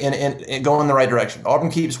definitely in going in the right direction.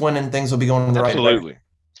 Auburn keeps winning, things will be going in the right direction.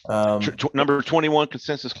 Absolutely. Number 21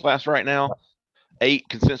 consensus class right now, 8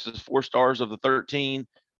 consensus 4-stars of the 13.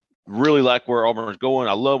 Really like where Auburn is going.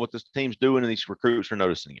 I love what this team's doing, and these recruits are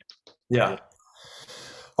noticing it. Yeah.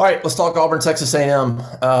 All right, let's talk Auburn, Texas A&M.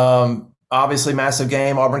 Obviously, massive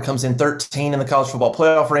game. Auburn comes in 13 in the college football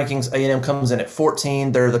playoff rankings. A&M comes in at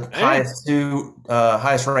 14. They're the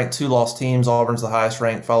highest ranked 2-loss teams. Auburn's the highest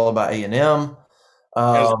ranked, followed by A&M.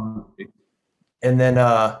 And then,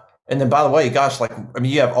 by the way, gosh,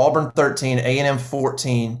 you have Auburn 13, A&M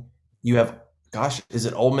 14. You have, is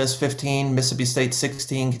it Ole Miss 15, Mississippi State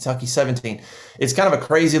 16, Kentucky 17? It's kind of a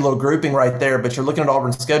crazy little grouping right there. But you're looking at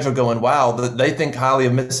Auburn's schedule, going, wow, they think highly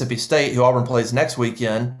of Mississippi State, who Auburn plays next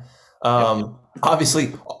weekend.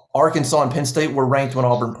 Obviously, Arkansas and Penn State were ranked when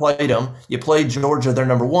Auburn played them. You played Georgia, they're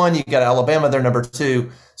number 1. You got Alabama, they're number 2.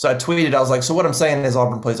 So I tweeted, I was like, so what I'm saying is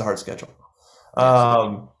Auburn plays a hard schedule.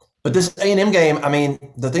 But this A&M game, I mean,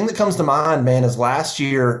 the thing that comes to mind, man, is last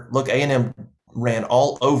year, look, A&M ran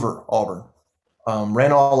all over Auburn.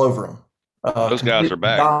 Ran all over them. Those guys are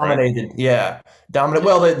back. Dominated, right? Yeah. Dominated.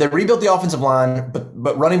 Well, they rebuilt the offensive line,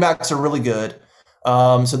 but running backs are really good.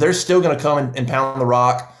 So they're still going to come and pound the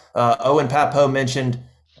rock. Owen Papo mentioned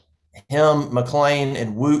him, McLean,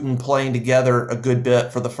 and Wooten playing together a good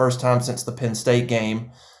bit for the first time since the Penn State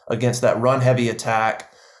game against that run-heavy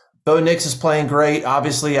attack. Bo Nix is playing great.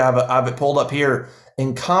 Obviously, I have it pulled up here.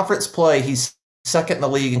 In conference play, he's second in the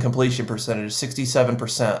league in completion percentage,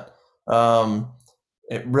 67%.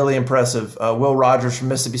 Really impressive. Will Rogers from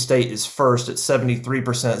Mississippi State is first at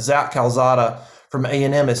 73%. Zach Calzada from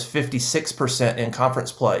A&M is 56% in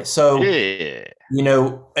conference play. So,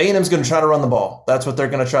 A&M's going to try to run the ball. That's what they're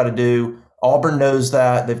going to try to do. Auburn knows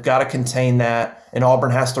that. They've got to contain that, and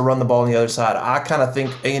Auburn has to run the ball on the other side. I kind of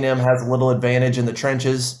think A&M has a little advantage in the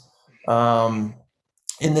trenches in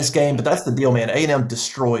this game, but that's the deal, man. A&M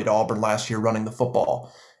destroyed Auburn last year running the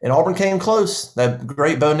football, and Auburn came close. That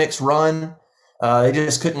great Bo Nix run, they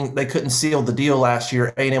just couldn't seal the deal last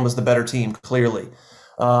year. A&M was the better team, clearly.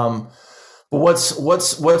 But what's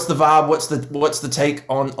the vibe? What's the take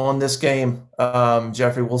on this game,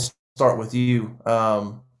 Jeffrey? We'll start with you.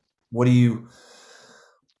 What are you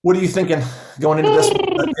thinking going into this?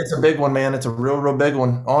 It's a big one, man. It's a real big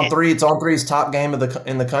one. It's on three's top game in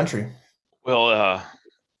the country. Well,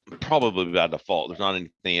 probably by default. There's not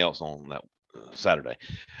anything else on that Saturday,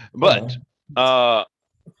 but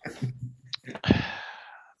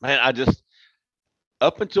man, I just.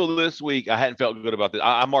 Up until this week, I hadn't felt good about this.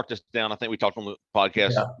 I marked this down. I think we talked on the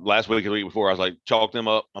podcast last week or the week before. I was like, chalk them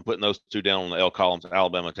up. I'm putting those 2 down on the L columns,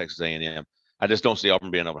 Alabama, Texas A&M. I just don't see Auburn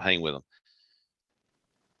being able to hang with them.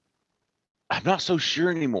 I'm not so sure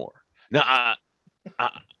anymore. Now,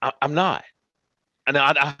 I'm not. And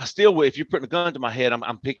I still will. If you're putting a gun to my head,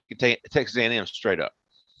 I'm picking Texas A&M straight up.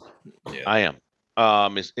 Yeah. I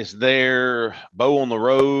am. It's there. Bo on the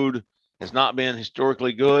road has not been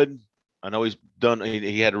historically good. I know he's done.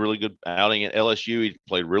 He had a really good outing at LSU. He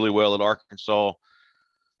played really well at Arkansas.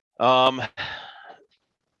 And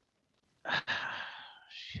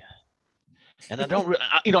I don't.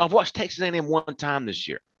 I've watched Texas A&M one time this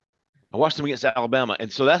year. I watched them against Alabama,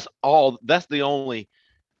 and so that's all. That's the only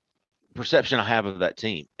perception I have of that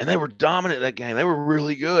team. And they were dominant that game. They were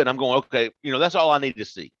really good. I'm going, okay. That's all I needed to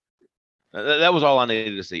see. That was all I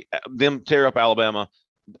needed to see. Them tear up Alabama.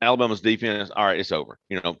 Alabama's defense, all right, it's over.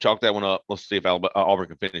 Chalk that one up. Let's see if Auburn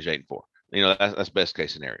can finish 8-4. That's best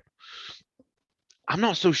case scenario. I'm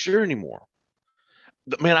not so sure anymore.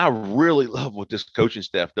 Man, I really love what this coaching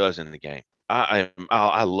staff does in the game.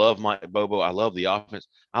 I love Mike Bobo. I love the offense.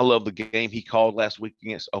 I love the game he called last week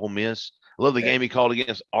against Ole Miss. I love the game he called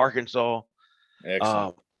against Arkansas.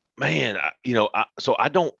 Excellent. Man,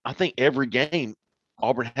 I think every game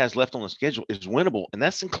Auburn has left on the schedule is winnable, and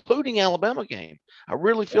that's including Alabama game. I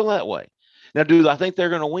really feel that way. Now, do I think they're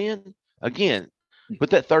going to win? Again, put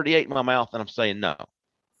that 38 in my mouth, and I'm saying no.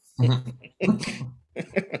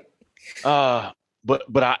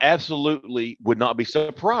 But I absolutely would not be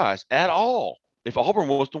surprised at all if Auburn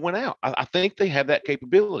was to win out. I think they have that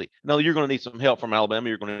capability. Now, you're going to need some help from Alabama.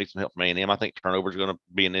 You're going to need some help from A&M. I think turnovers are going to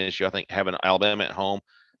be an issue. I think having Alabama at home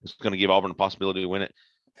is going to give Auburn the possibility to win it.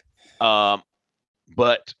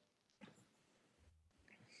 But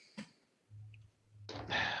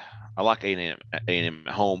I like A&M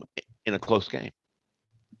at home in a close game.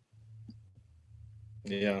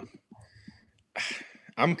 Yeah,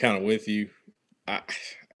 I'm kind of with you.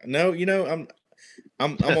 No, I'm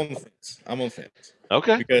on the fence. I'm on the fence.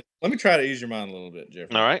 Okay. Because let me try to ease your mind a little bit,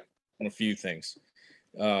 Jeffrey. All right. On a few things.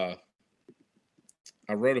 I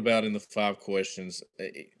wrote about in the 5 questions.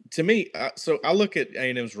 To me, so I look at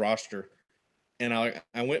A&M's roster, and I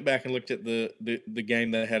went back and looked at the game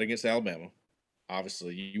that I had against Alabama.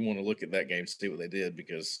 Obviously, you want to look at that game to see what they did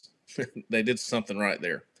because they did something right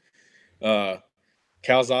there.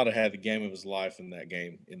 Calzada had the game of his life in that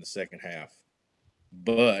game in the second half.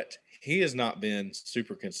 But he has not been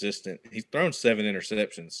super consistent. He's thrown 7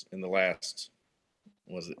 interceptions in the last,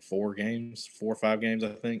 4 or 5 games,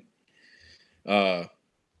 I think.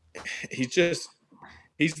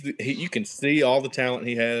 You can see all the talent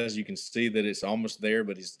he has. You can see that it's almost there,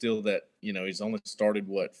 but he's still that, he's only started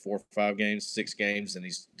 4 or 5 games, 6 games, and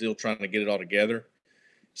he's still trying to get it all together.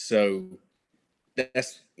 So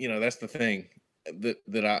that's the thing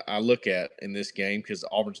that I look at in this game, because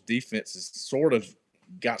Auburn's defense is sort of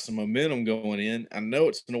got some momentum going in. I know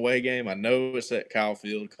it's an away game. I know it's at Kyle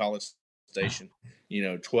Field, College Station,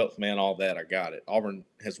 12th man, all that. I got it. Auburn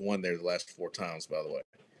has won there the last 4 times, by the way.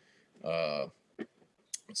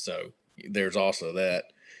 So there's also that.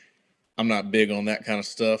 I'm not big on that kind of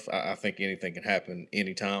stuff. I think anything can happen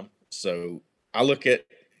anytime. So I look at,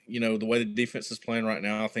 the way the defense is playing right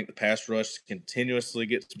now. I think the pass rush continuously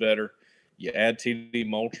gets better. You add T.D.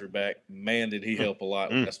 Moultrie back. Man, did he help a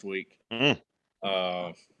lot last week.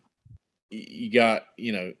 You got,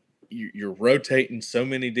 you're rotating so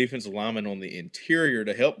many defensive linemen on the interior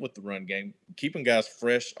to help with the run game, keeping guys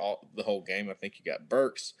fresh the whole game. I think you got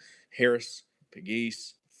Burks, Harris,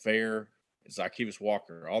 Pegues, Fair, Zykevis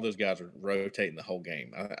Walker. All those guys are rotating the whole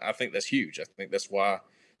game. I think that's huge. I think that's why,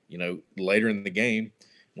 later in the game,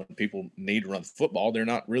 when people need to run the football, they're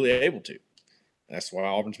not really able to. That's why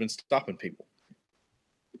Auburn's been stopping people.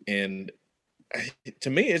 And to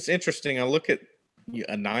me, it's interesting. I look at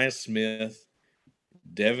Aniyah Smith,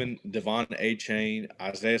 Devon A-Chain,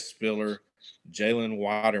 Isaiah Spiller, Jalen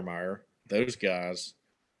Weidermeyer. Those guys,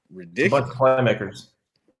 ridiculous. A bunch of playmakers.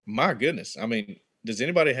 My goodness. I mean, does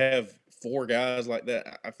anybody have 4 guys like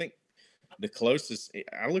that? I think the closest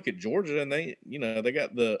 – I look at Georgia, and they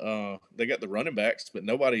got the running backs, but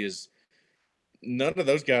none of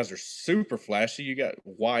those guys are super flashy. You got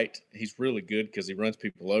White. He's really good because he runs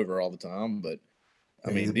people over all the time. But, I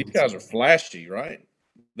mean, these guys are flashy, right?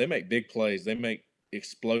 They make big plays. They make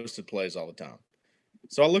explosive plays all the time.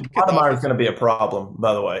 So I look at Weidermeyer is going to be a problem,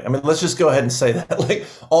 by the way. I mean, let's just go ahead and say that. Like,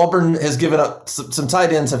 Auburn has given up some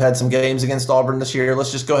tight ends have had some games against Auburn this year.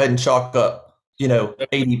 Let's just go ahead and chalk up,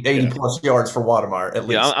 80 plus yards for Weidermeyer at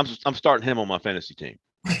least. Yeah, I'm starting him on my fantasy team.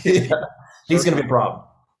 Yeah, he's going to be a problem.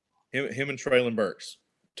 Him and Traylon Burks,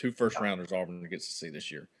 2 first-rounders Auburn gets to see this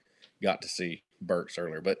year. Got to see Burks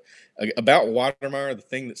earlier. But about Weidermeyer, the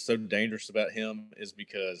thing that's so dangerous about him is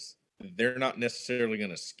because they're not necessarily going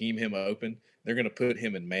to scheme him open. They're going to put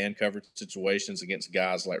him in man coverage situations against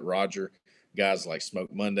guys like Roger, guys like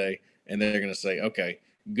Smoke Monday, and they're going to say, okay,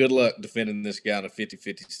 good luck defending this guy in a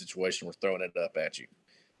 50-50 situation. We're throwing it up at you.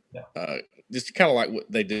 Yeah. Just kind of like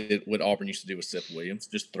what they did, what Auburn used to do with Seth Williams.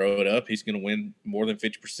 Just throw it up. He's going to win more than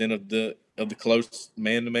 50% of the close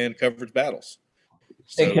man-to-man coverage battles.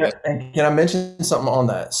 So and can I mention something on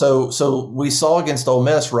that? So we saw against Ole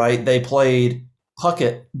Miss, right? They played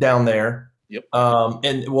Puckett down there. Yep.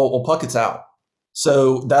 And Puckett's out.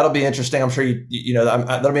 So that'll be interesting. I'm sure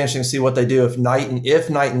that'll be interesting to see what they do if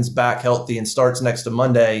Knighton's back healthy and starts next to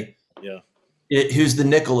Monday. Yeah. Who's the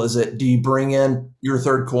nickel? Is it? Do you bring in your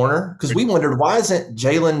third corner? Because we wondered, why isn't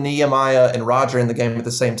Jalen, Nehemiah, and Roger in the game at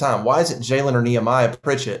the same time? Why isn't Jalen or Nehemiah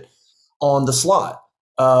Pritchett on the slot?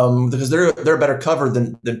 Because they're better covered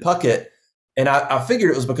than Puckett. And I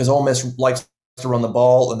figured it was because Ole Miss likes to run the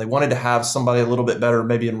ball, and they wanted to have somebody a little bit better,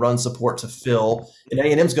 maybe in run support to fill. And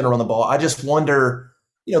A&M's going to run the ball. I just wonder,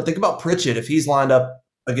 think about Pritchett if he's lined up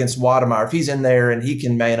against Weidermeyer, if he's in there and he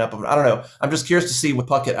can man up. I don't know. I'm just curious to see with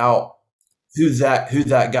Puckett out who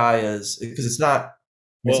that guy is, because it's not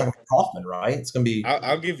It's not going to be Kaufman, right? It's going to be.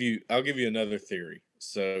 I'll give you another theory.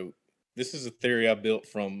 So this is a theory I built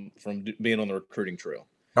from being on the recruiting trail.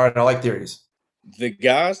 All right, I like theories. The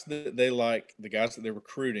guys that they like, the guys that they're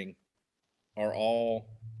recruiting, are all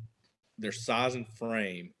their size and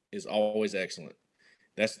frame is always excellent.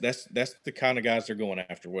 That's the kind of guys they're going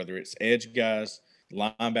after. Whether it's edge guys,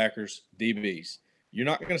 linebackers, DBs, you're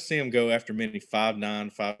not going to see them go after many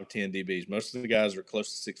 5'9", 5'10" DBs. Most of the guys are close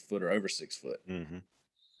to 6 foot or over 6 foot. Mm-hmm.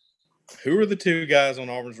 Who are the two guys on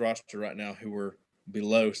Auburn's roster right now who are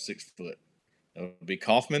below 6 foot? That would be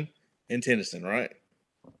Kaufman and Tennyson, right?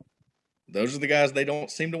 Those are the guys they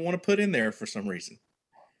don't seem to want to put in there for some reason,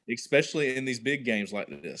 especially in these big games like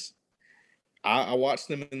this. I watched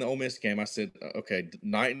them in the Ole Miss game. I said, okay,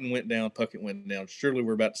 Knighton went down, Puckett went down. Surely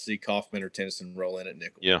we're about to see Kaufman or Tennyson roll in at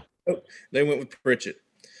nickel. Yeah. Oh, they went with Pritchett.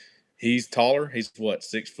 He's taller. He's what,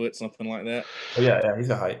 6 foot, something like that? Oh, yeah,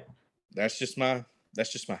 he's a height. That's just my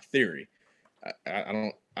theory.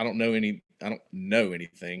 I don't know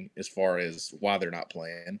anything as far as why they're not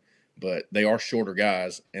playing, but they are shorter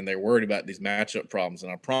guys and they're worried about these matchup problems.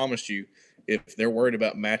 And I promise you, if they're worried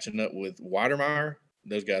about matching up with Weidermeyer,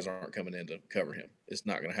 those guys aren't coming in to cover him. It's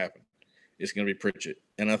not going to happen. It's going to be Pritchett,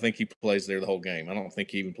 and I think he plays there the whole game. I don't think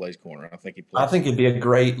he even plays corner. I think he plays. I think it'd be a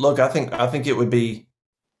great look. I think it would be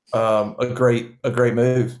a great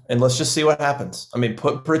move, and let's just see what happens. I mean,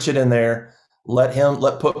 put Pritchett in there.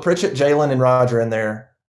 Put Pritchett, Jalen, and Roger in there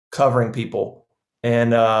covering people,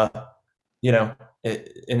 and and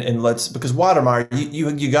let's, because Weidermeyer,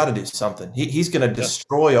 you got to do something. He's going to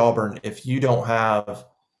destroy Auburn if you don't have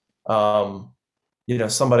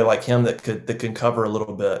somebody like him that can cover a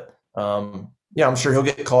little bit. I'm sure he'll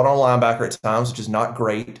get caught on a linebacker at times, which is not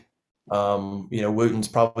great. Wooten's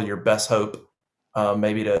probably your best hope,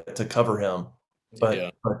 maybe to cover him.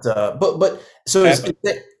 But so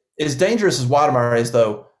as dangerous as Weidemeyer is,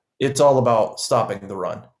 though, it's all about stopping the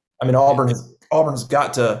run. I mean, Auburn's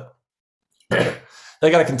got to they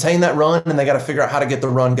got to contain that run, and they got to figure out how to get the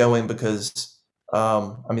run going, because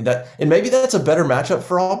maybe that's a better matchup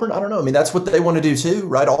for Auburn. I don't know. I mean, that's what they want to do too,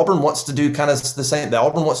 right? Auburn wants to do kind of the same.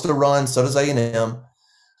 Auburn wants to run, so does A&M.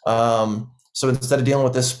 So instead of dealing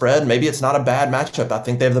with this spread, maybe it's not a bad matchup. I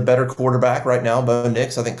think they have the better quarterback right now. Bo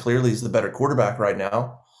Nix, I think clearly is the better quarterback right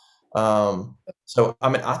now.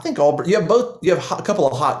 I think Auburn. You have a couple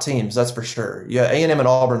of hot teams, that's for sure. Yeah, A&M and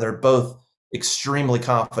Auburn, they're both extremely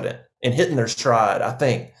confident and hitting their stride, I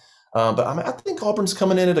think. I think Auburn's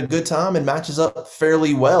coming in at a good time and matches up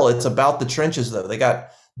fairly well. It's about the trenches, though. They got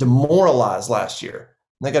demoralized last year.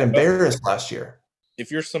 They got embarrassed last year. If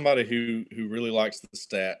you're somebody who really likes the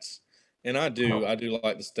stats, and I do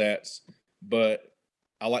like the stats, but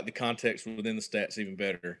I like the context within the stats even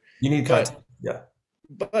better. You need context, yeah.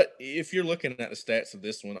 But if you're looking at the stats of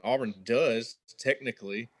this one, Auburn does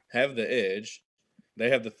technically have the edge. They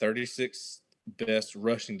have the 36th best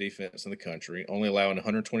rushing defense in the country, only allowing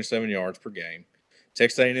 127 yards per game.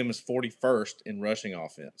 Texas A&M is 41st in rushing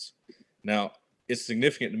offense. Now, it's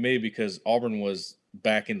significant to me because Auburn was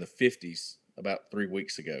back in the 50s about 3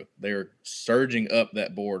 weeks ago. They are surging up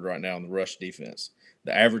that board right now in the rush defense.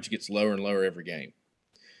 The average gets lower and lower every game.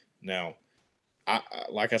 Now,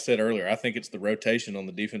 like I said earlier, I think it's the rotation on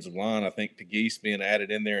the defensive line. I think Pegues being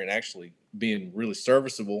added in there and actually being really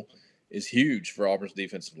serviceable is huge for Auburn's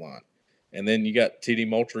defensive line. And then you got T.D.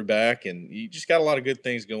 Moultrie back, and you just got a lot of good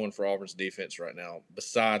things going for Auburn's defense right now,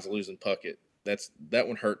 besides losing Puckett. That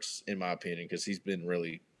one hurts, in my opinion, because he's been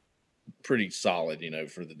really pretty solid,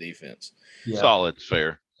 for the defense. Yeah. Solid's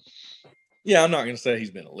fair. Yeah, I'm not going to say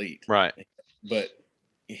he's been elite. Right. But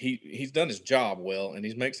he's done his job well, and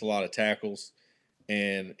he makes a lot of tackles.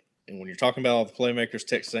 And when you're talking about all the playmakers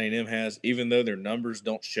Texas A&M has, even though their numbers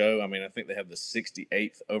don't show, I think they have the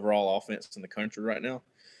 68th overall offense in the country right now.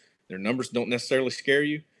 Their numbers don't necessarily scare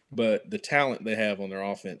you, but the talent they have on their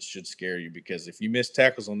offense should scare you, because if you miss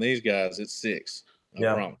tackles on these guys, it's 6.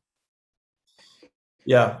 No problem.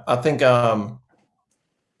 Yeah, I think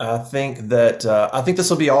this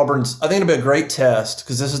will be Auburn's. I think it'll be a great test,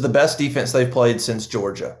 because this is the best defense they've played since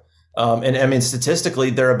Georgia. Statistically,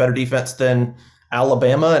 they're a better defense than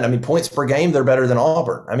Alabama, and points per game, they're better than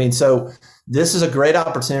Auburn. So this is a great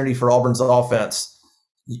opportunity for Auburn's offense.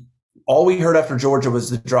 All we heard after Georgia was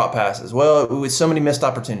the drop passes. Well, with so many missed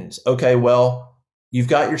opportunities. Okay, well, you've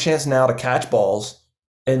got your chance now to catch balls,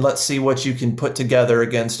 and let's see what you can put together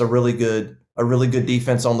against a really good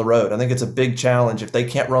defense on the road. I think it's a big challenge. If they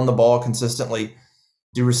can't run the ball consistently,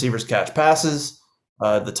 do receivers catch passes?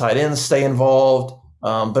 The tight ends stay involved.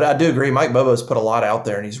 But I do agree, Mike Bobo's put a lot out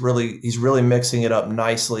there, and he's really mixing it up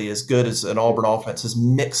nicely, as good as an Auburn offense has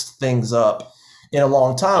mixed things up in a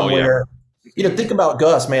long time. Think about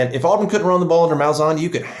Gus, man. If Auburn couldn't run the ball under Malzahn, you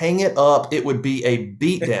could hang it up. It would be a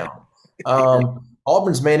beatdown.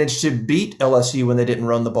 Auburn's managed to beat LSU when they didn't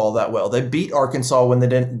run the ball that well. They beat Arkansas when they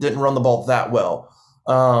didn't run the ball that well.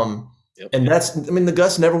 And the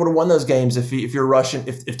Gus never would have won those games if you're rushing,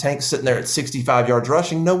 if Tank's sitting there at 65 yards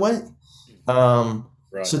rushing, no way.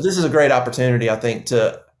 Right. So this is a great opportunity, I think it's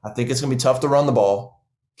going to be tough to run the ball,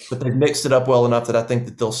 but they've mixed it up well enough that I think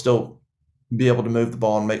that they'll still be able to move the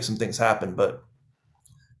ball and make some things happen. But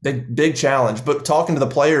big challenge. But talking to the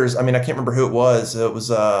players, I can't remember who it was. It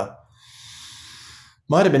was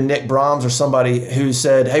might have been Nick Brahms or somebody who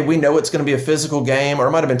said, hey, we know it's going to be a physical game, or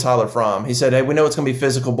it might have been Tyler Fromm. He said, hey, we know it's going to be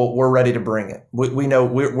physical, but we're ready to bring it. We know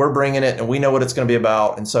we're bringing it, and we know what it's going to be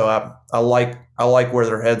about. And so I like where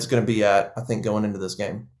their head's going to be at, I think, going into this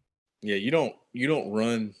game. Yeah, you don't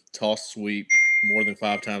run toss sweep more than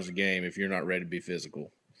 5 times a game if you're not ready to be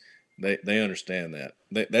physical. They understand that.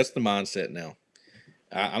 That's the mindset now.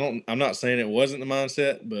 I'm not saying it wasn't the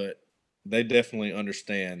mindset, but they definitely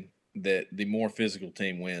understand that the more physical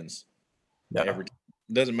team wins. Yeah. Every time.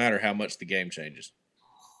 Doesn't matter how much the game changes.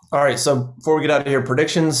 All right, so before we get out of here,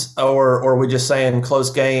 predictions, or are we just saying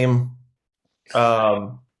close game? I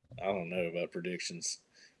don't know about predictions.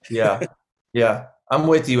 Yeah, I'm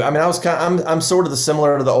with you. I'm sort of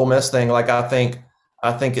similar to the Ole Miss thing. Like I think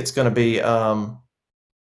it's going to be. I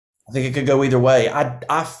think it could go either way.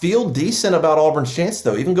 I feel decent about Auburn's chance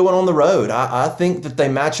though, even going on the road. I think that they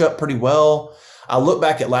match up pretty well. I look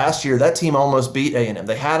back at last year, that team almost beat A&M.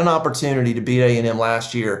 They had an opportunity to beat A&M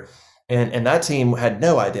last year, and that team had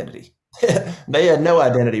no identity. They had no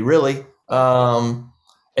identity, really. And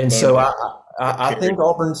so I think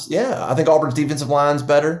Auburn's defensive line's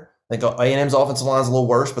better. I think A&M's offensive line's a little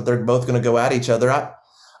worse, but they're both going to go at each other.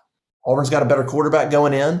 Auburn's got a better quarterback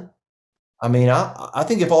going in. I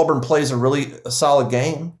think if Auburn plays a solid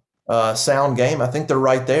game, sound game, I think they're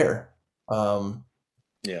right there.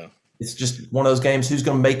 Yeah. It's just one of those games. Who's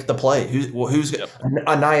going to make the play? Who's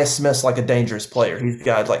Anais Smith's like a dangerous player. He's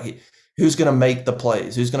got who's going to make the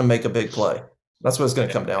plays? Who's going to make a big play? That's what it's going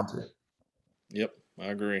to come down to. Yep, I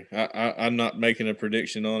agree. I'm not making a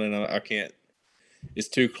prediction on it. I can't. It's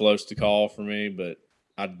too close to call for me, but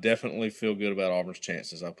I definitely feel good about Auburn's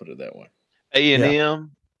chances. I'll put it that way. A&M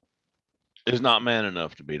is not man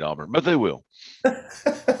enough to beat Auburn, but they will.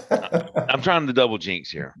 I'm trying to double jinx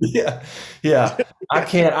here. Yeah. I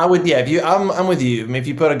can't. I would. Yeah. I'm with you. If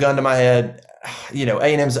you put a gun to my head,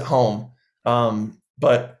 A&M's at home.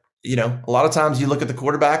 But a lot of times you look at the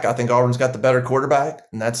quarterback. I think Auburn's got the better quarterback,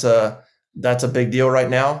 and that's a big deal right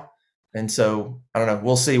now. And so I don't know.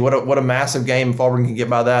 We'll see. What a massive game if Auburn can get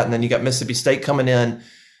by that. And then you got Mississippi State coming in.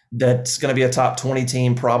 That's going to be a top 20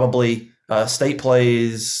 team probably. State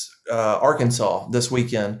plays Arkansas this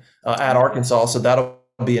weekend at Arkansas, so that'll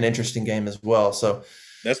be an interesting game as well. So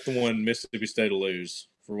that's the one Mississippi State will lose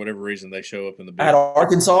for whatever reason. They show up in the at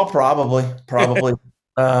Arkansas, probably. They probably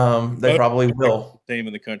will. Team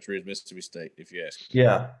in the country is Mississippi State, if you ask me.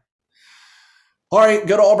 Yeah. All right,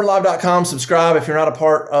 go to auburnlive.com, subscribe if you're not a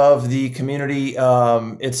part of the community.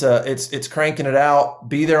 It's cranking it out.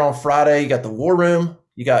 Be there on Friday. You got the War Room.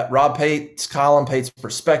 You got Rob Pate's column, Pate's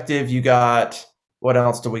Perspective. You got, what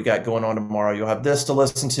else do we got going on tomorrow? You'll have this to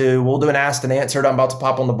listen to. We'll do an Asked and Answered. I'm about to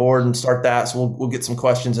pop on the board and start that, so we'll get some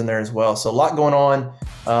questions in there as well. So a lot going on.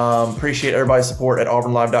 Appreciate everybody's support at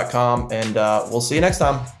auburnlive.com, and we'll see you next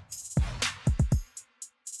time.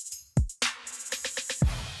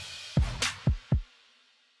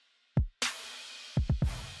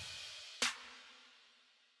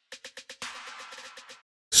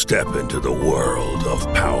 Step into the world of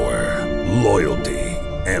power, loyalty,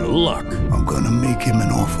 and luck. I'm going to make him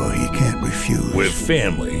an offer he can't refuse. With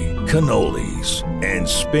family, cannolis, and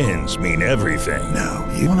spins mean everything.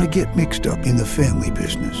 Now, you want to get mixed up in the family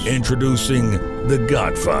business. Introducing The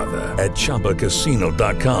Godfather at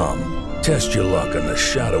ChumbaCasino.com. Test your luck in the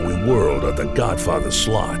shadowy world of The Godfather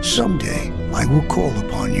slot. Someday, I will call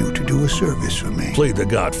upon you to do a service for me. Play The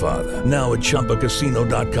Godfather now at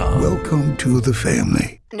ChumbaCasino.com. Welcome to the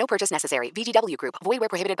family. No purchase necessary. VGW Group. Void where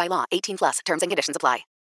prohibited by law. 18+. Terms and conditions apply.